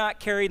they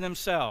cannot carry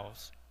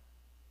themselves,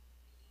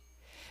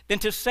 then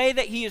to say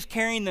that he is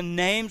carrying the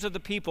names of the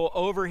people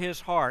over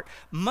his heart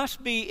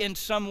must be in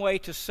some way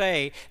to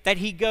say that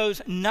he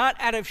goes not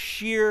out of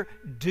sheer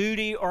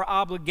duty or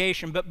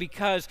obligation, but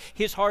because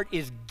his heart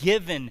is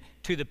given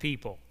to the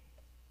people.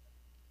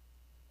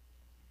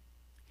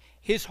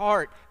 His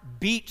heart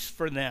beats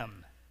for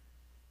them.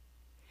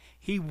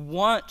 He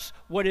wants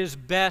what is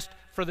best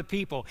for the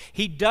people.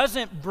 He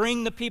doesn't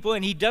bring the people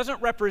in. He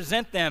doesn't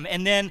represent them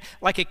and then,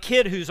 like a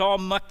kid who's all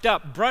mucked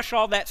up, brush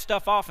all that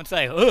stuff off and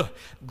say, "Ugh,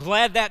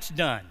 glad that's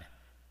done."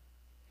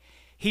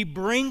 He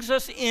brings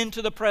us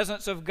into the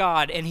presence of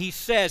God and he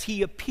says,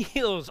 he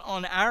appeals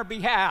on our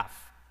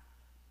behalf.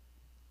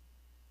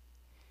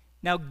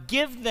 Now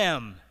give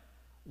them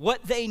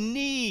what they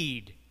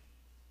need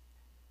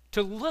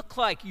to look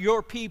like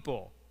your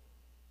people.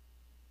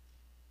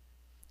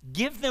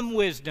 Give them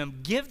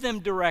wisdom, give them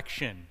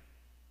direction.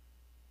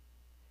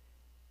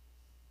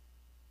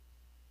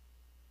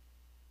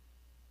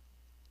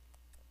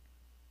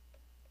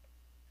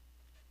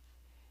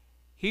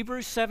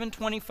 Hebrews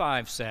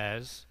 7:25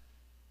 says,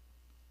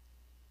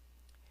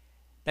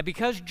 that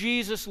because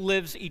Jesus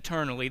lives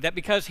eternally, that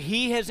because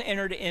he has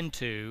entered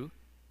into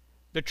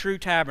the true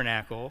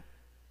tabernacle,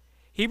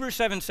 Hebrews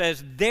 7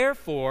 says,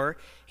 therefore,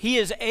 he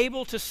is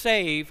able to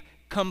save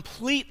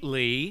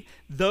completely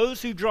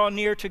those who draw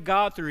near to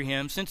God through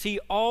him, since he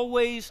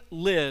always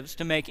lives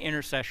to make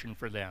intercession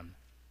for them.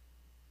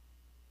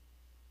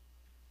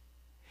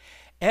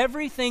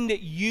 Everything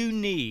that you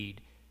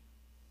need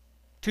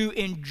to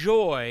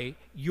enjoy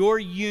your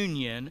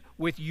union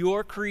with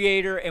your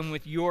Creator and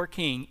with your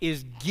King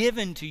is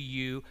given to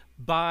you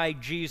by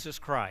Jesus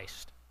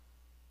Christ.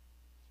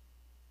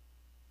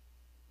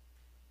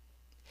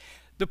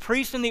 The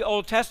priest in the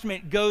Old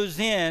Testament goes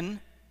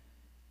in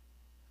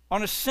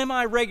on a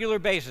semi-regular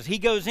basis. He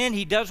goes in,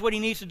 he does what he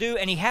needs to do,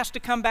 and he has to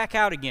come back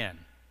out again.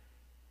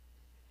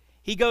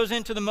 He goes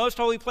into the most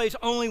holy place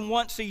only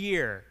once a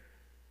year.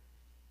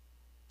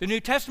 The New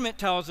Testament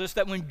tells us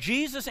that when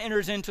Jesus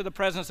enters into the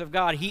presence of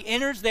God, he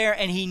enters there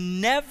and he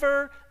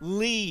never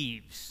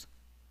leaves.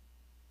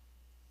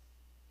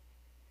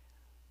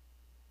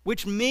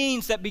 Which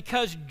means that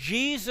because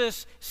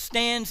Jesus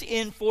stands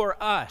in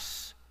for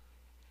us,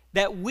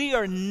 that we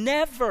are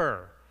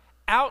never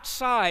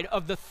outside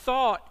of the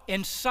thought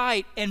and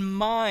sight and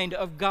mind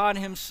of God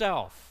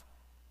himself.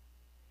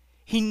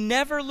 He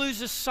never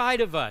loses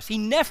sight of us. He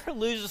never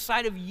loses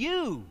sight of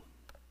you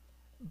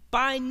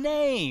by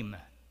name.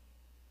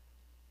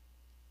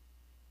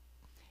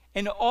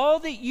 And all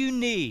that you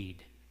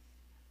need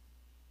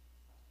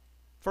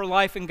for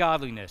life and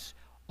godliness,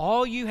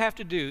 all you have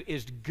to do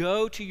is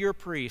go to your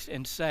priest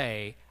and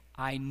say,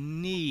 I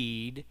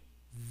need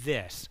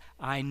this.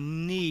 I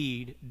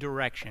need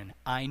direction.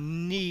 I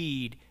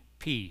need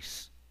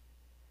peace.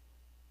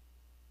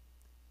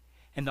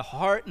 And the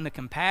heart and the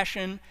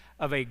compassion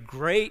of a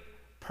great,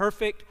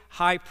 perfect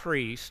high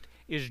priest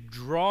is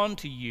drawn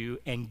to you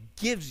and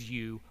gives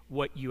you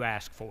what you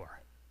ask for.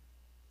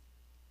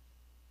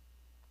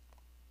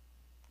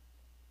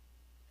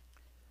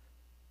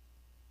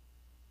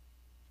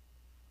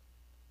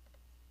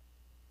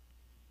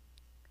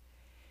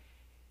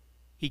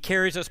 He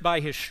carries us by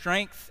his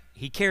strength.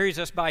 He carries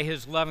us by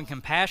his love and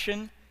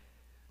compassion.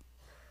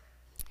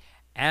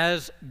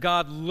 As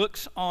God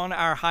looks on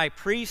our high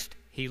priest,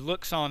 he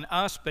looks on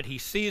us, but he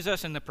sees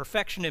us in the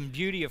perfection and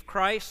beauty of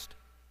Christ.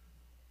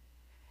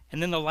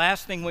 And then the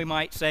last thing we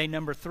might say,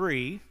 number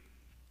 3,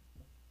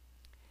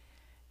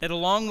 that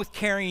along with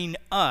carrying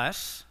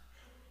us,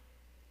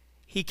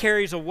 he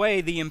carries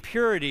away the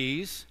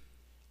impurities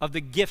of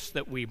the gifts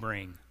that we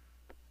bring.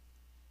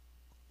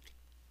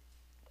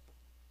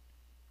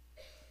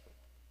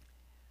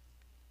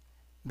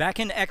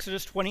 Back in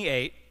Exodus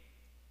 28,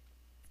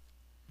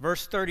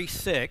 verse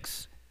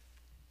 36,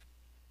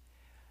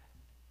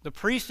 the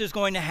priest is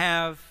going to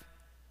have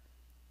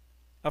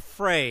a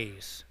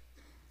phrase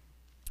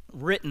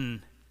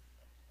written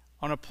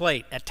on a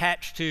plate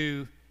attached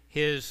to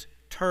his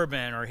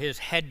turban or his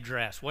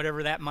headdress,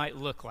 whatever that might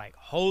look like,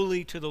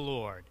 holy to the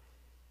Lord.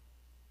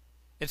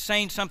 It's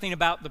saying something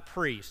about the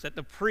priest, that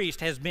the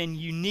priest has been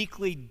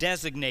uniquely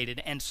designated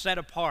and set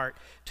apart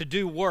to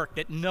do work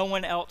that no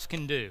one else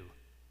can do.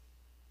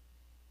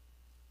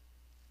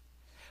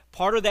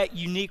 Part of that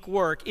unique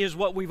work is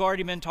what we've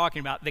already been talking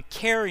about, the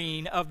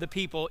carrying of the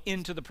people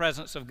into the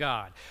presence of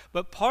God.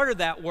 But part of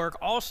that work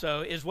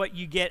also is what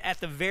you get at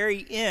the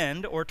very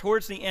end or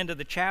towards the end of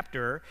the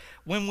chapter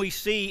when we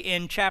see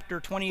in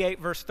chapter 28,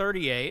 verse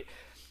 38,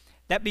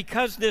 that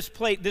because this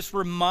plate, this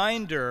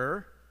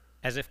reminder,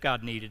 as if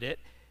God needed it,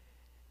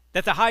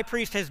 that the high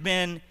priest has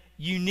been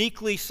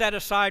uniquely set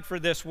aside for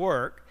this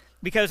work,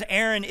 because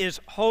Aaron is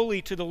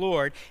holy to the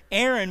Lord,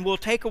 Aaron will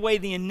take away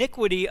the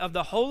iniquity of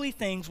the holy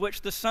things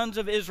which the sons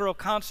of Israel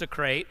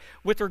consecrate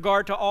with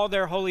regard to all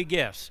their holy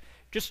gifts.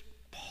 Just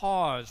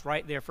pause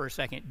right there for a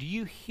second. Do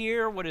you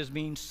hear what is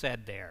being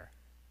said there?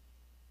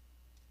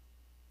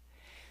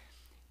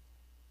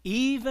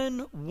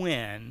 Even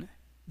when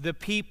the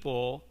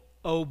people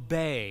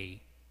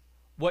obey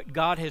what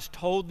God has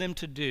told them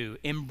to do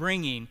in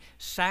bringing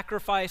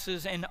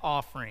sacrifices and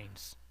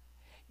offerings,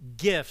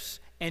 gifts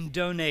and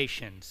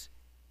donations,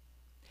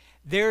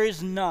 there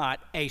is not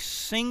a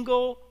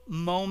single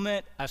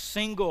moment, a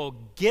single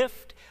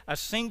gift, a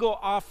single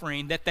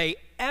offering that they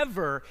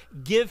ever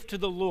give to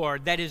the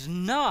Lord that is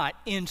not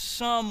in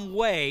some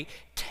way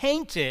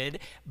tainted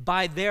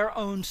by their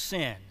own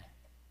sin.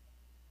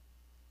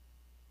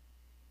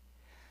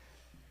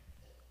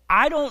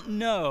 I don't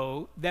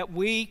know that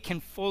we can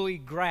fully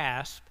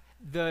grasp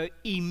the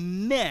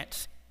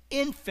immense,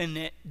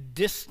 infinite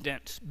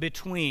distance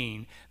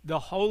between the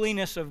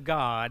holiness of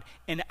God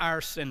and our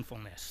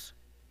sinfulness.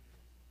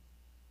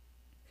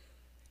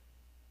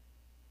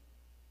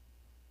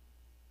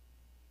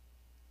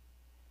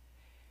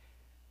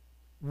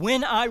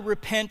 When I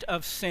repent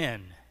of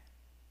sin,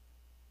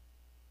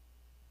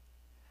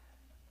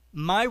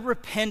 my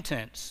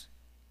repentance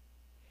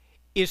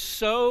is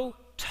so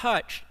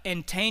touched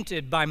and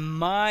tainted by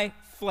my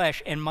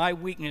flesh and my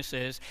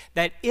weaknesses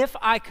that if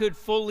I could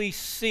fully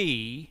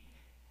see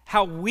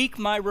how weak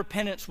my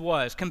repentance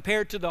was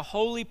compared to the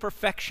holy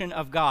perfection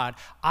of God,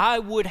 I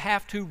would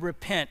have to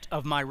repent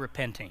of my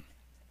repenting.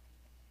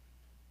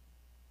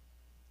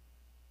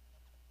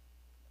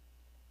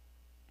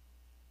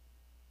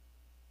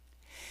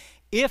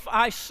 If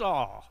I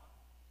saw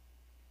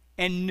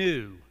and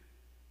knew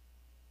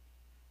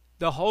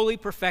the holy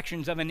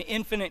perfections of an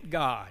infinite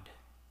God,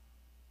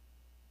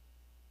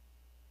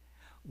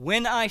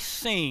 when I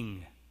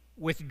sing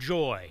with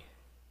joy,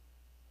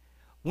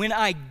 when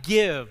I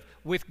give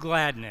with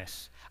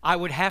gladness, I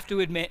would have to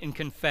admit and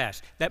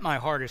confess that my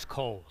heart is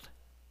cold.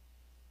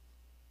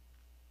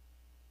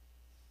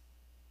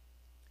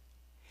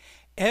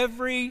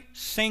 Every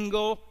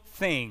single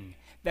thing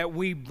that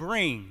we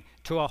bring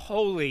to a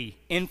holy,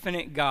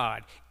 infinite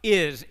God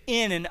is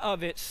in and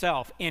of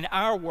itself, in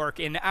our work,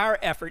 in our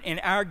effort, in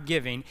our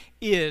giving,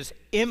 is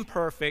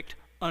imperfect,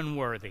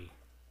 unworthy.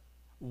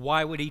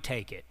 Why would he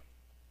take it?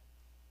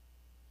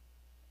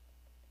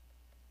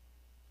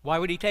 Why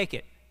would he take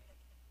it?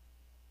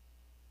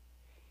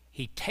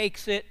 He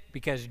takes it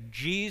because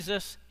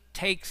Jesus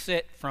takes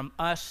it from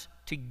us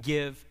to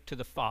give to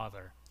the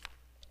Father.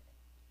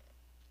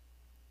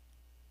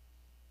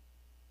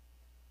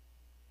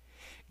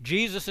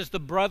 Jesus is the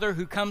brother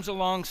who comes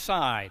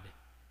alongside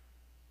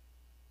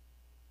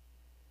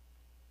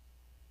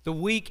the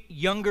weak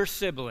younger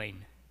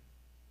sibling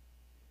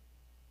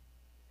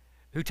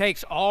who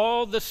takes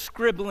all the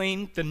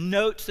scribbling, the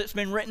notes that's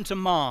been written to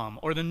mom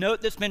or the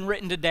note that's been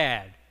written to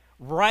dad,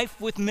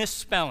 rife with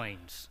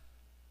misspellings,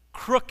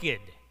 crooked,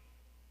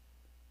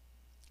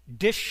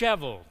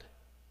 disheveled,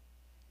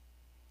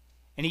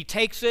 and he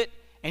takes it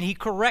and he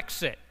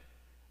corrects it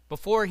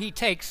before he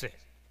takes it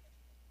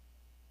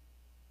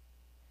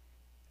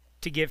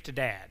to give to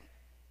dad.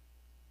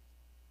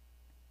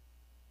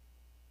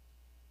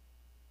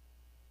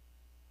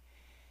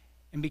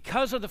 And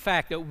because of the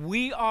fact that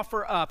we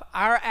offer up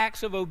our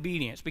acts of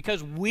obedience,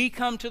 because we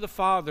come to the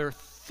Father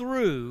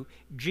through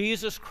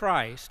Jesus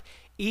Christ,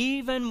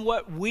 even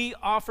what we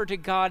offer to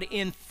God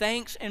in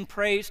thanks and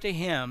praise to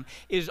him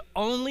is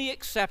only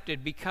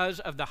accepted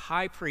because of the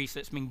high priest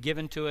that's been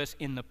given to us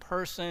in the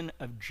person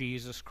of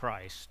Jesus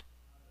Christ.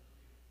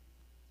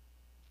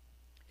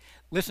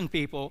 Listen,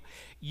 people,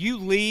 you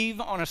leave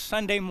on a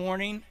Sunday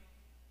morning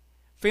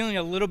feeling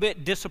a little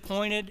bit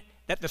disappointed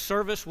that the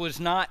service was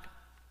not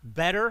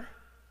better.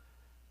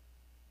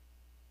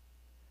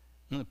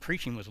 The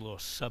preaching was a little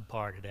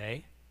subpar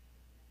today.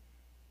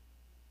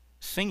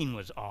 Singing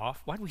was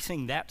off. Why did we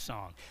sing that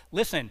song?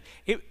 Listen,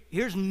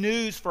 here's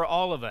news for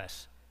all of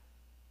us.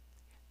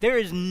 There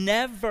is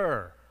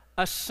never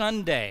a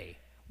Sunday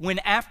when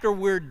after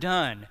we're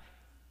done,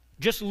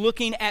 just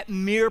looking at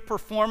mere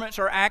performance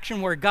or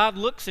action where God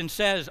looks and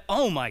says,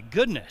 oh my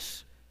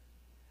goodness,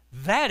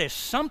 that is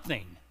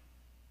something.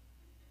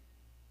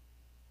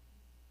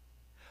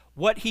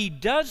 What he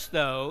does,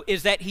 though,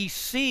 is that he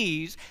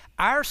sees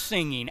our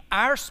singing,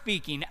 our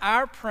speaking,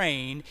 our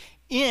praying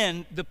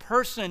in the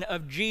person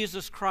of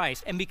Jesus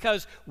Christ. And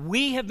because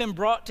we have been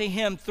brought to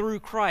him through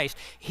Christ,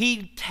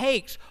 he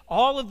takes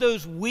all of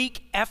those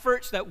weak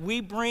efforts that we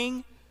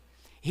bring,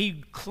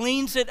 he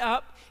cleans it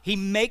up, he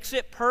makes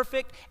it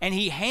perfect, and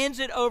he hands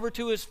it over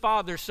to his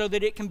Father so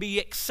that it can be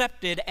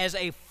accepted as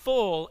a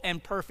full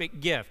and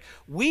perfect gift.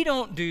 We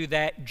don't do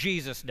that,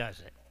 Jesus does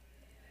it.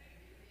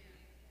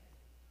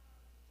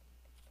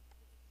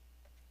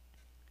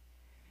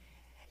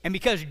 And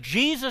because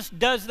Jesus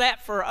does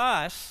that for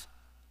us,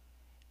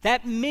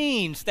 that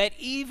means that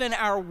even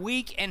our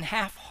weak and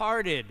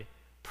half-hearted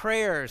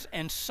prayers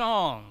and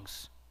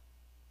songs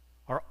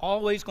are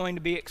always going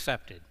to be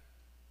accepted.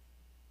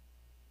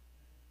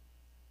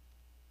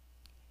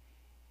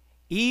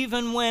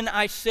 Even when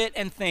I sit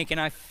and think and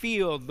I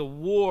feel the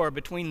war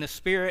between the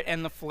spirit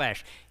and the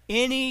flesh,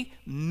 any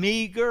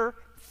meager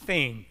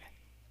thing,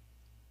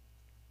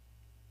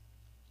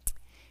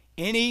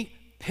 any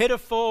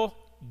pitiful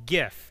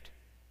gift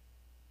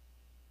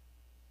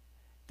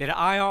that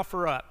I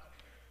offer up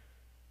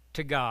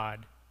to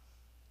God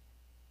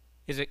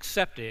is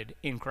accepted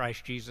in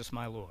Christ Jesus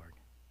my Lord.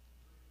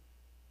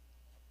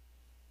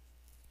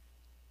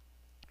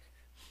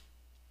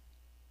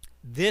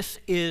 This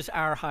is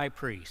our high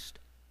priest.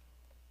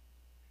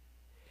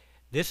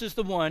 This is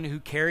the one who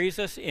carries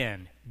us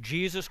in,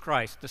 Jesus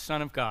Christ, the Son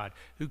of God,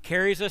 who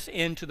carries us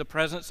into the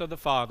presence of the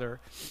Father,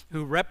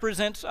 who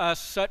represents us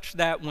such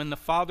that when the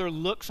Father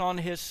looks on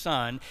his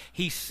Son,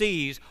 he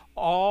sees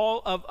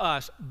all of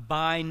us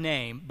by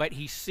name, but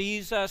he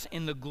sees us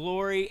in the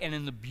glory and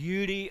in the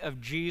beauty of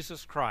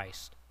Jesus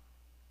Christ.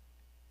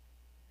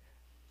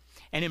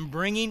 And in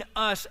bringing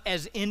us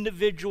as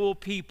individual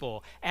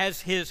people,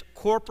 as his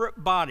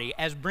corporate body,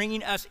 as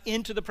bringing us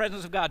into the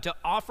presence of God to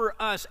offer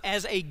us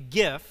as a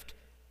gift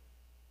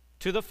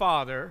to the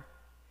Father,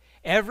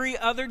 every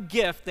other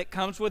gift that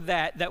comes with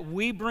that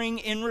we bring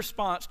in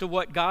response to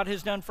what God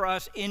has done for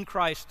us in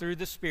Christ through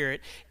the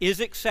Spirit is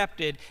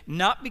accepted,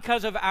 not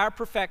because of our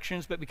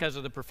perfections, but because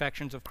of the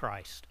perfections of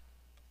Christ.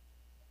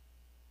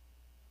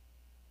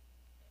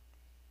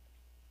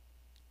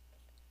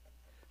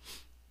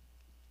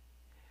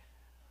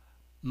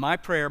 my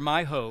prayer,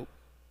 my hope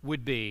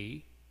would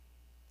be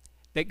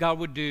that God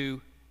would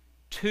do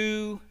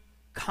two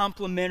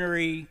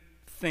complementary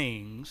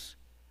things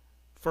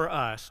for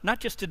us, not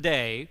just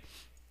today,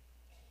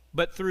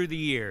 but through the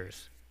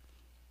years.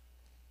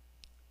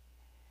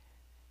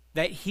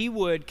 That he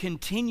would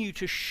continue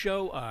to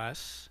show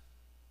us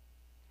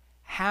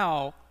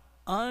how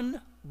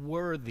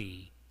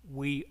unworthy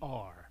we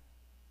are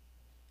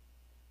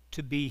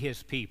to be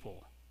his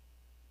people,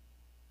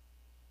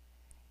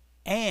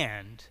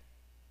 and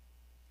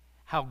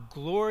how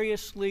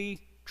gloriously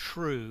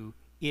true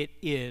it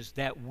is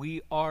that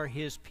we are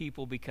his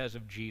people because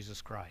of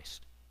Jesus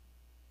Christ.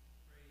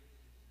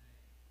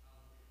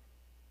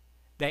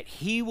 That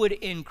he would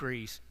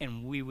increase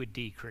and we would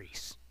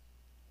decrease.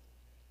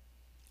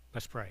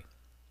 Let's pray.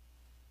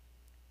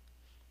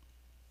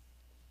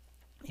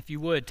 If you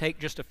would, take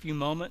just a few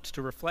moments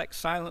to reflect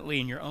silently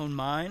in your own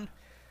mind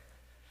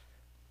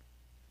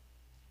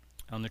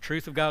on the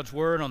truth of God's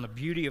word, on the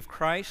beauty of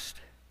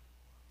Christ.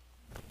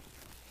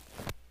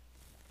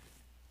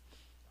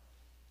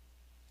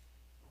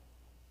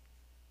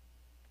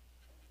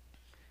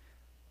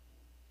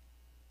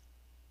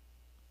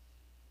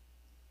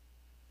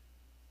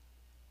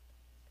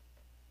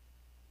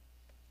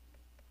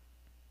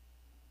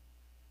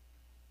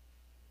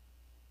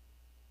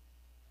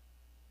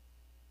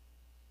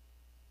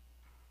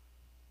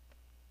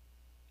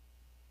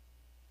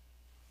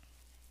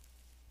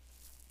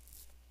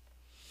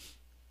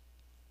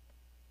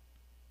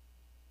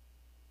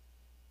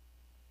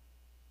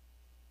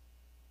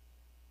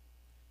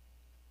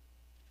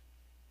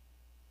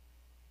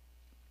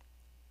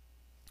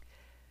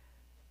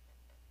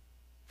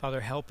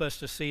 Father, help us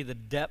to see the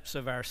depths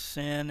of our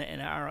sin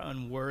and our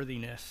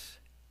unworthiness,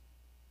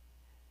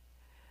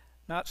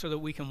 not so that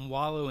we can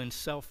wallow in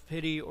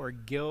self-pity or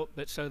guilt,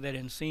 but so that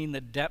in seeing the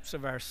depths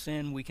of our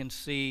sin, we can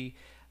see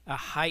a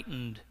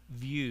heightened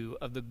view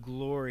of the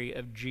glory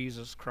of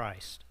Jesus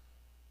Christ.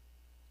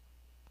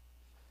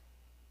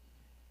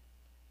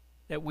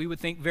 That we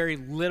would think very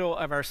little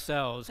of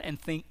ourselves and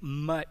think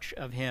much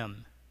of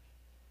him.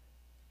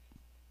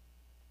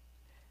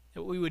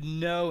 That we would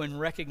know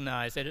and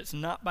recognize that it's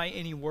not by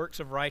any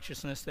works of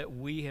righteousness that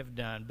we have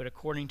done, but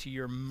according to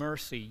your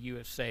mercy you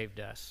have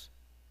saved us.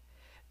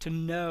 To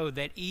know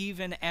that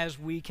even as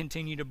we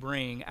continue to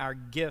bring our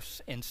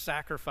gifts and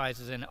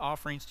sacrifices and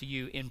offerings to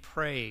you in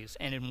praise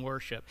and in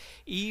worship,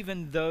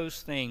 even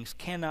those things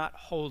cannot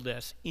hold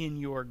us in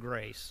your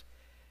grace.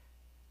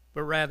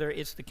 But rather,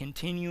 it's the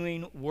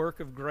continuing work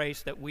of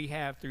grace that we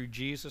have through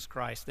Jesus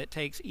Christ that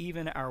takes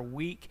even our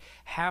weak,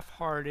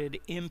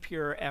 half-hearted,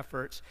 impure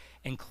efforts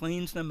and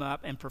cleans them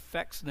up and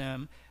perfects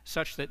them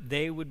such that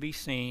they would be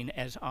seen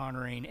as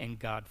honoring and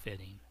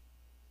God-fitting.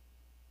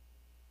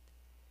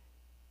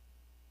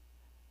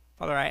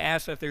 Father, I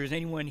ask that if there is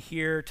anyone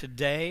here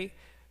today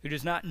who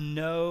does not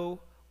know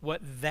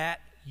what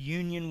that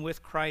union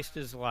with Christ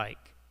is like,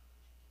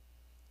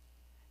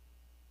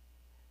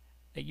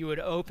 that you would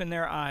open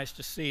their eyes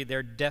to see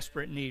their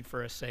desperate need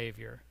for a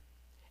Savior.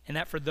 And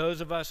that for those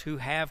of us who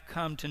have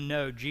come to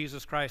know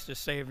Jesus Christ as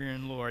Savior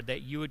and Lord,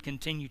 that you would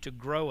continue to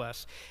grow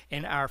us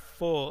in our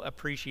full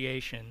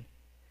appreciation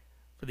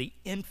for the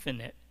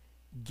infinite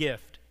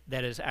gift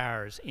that is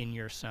ours in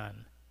your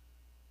Son.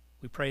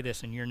 We pray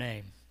this in your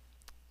name.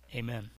 Amen.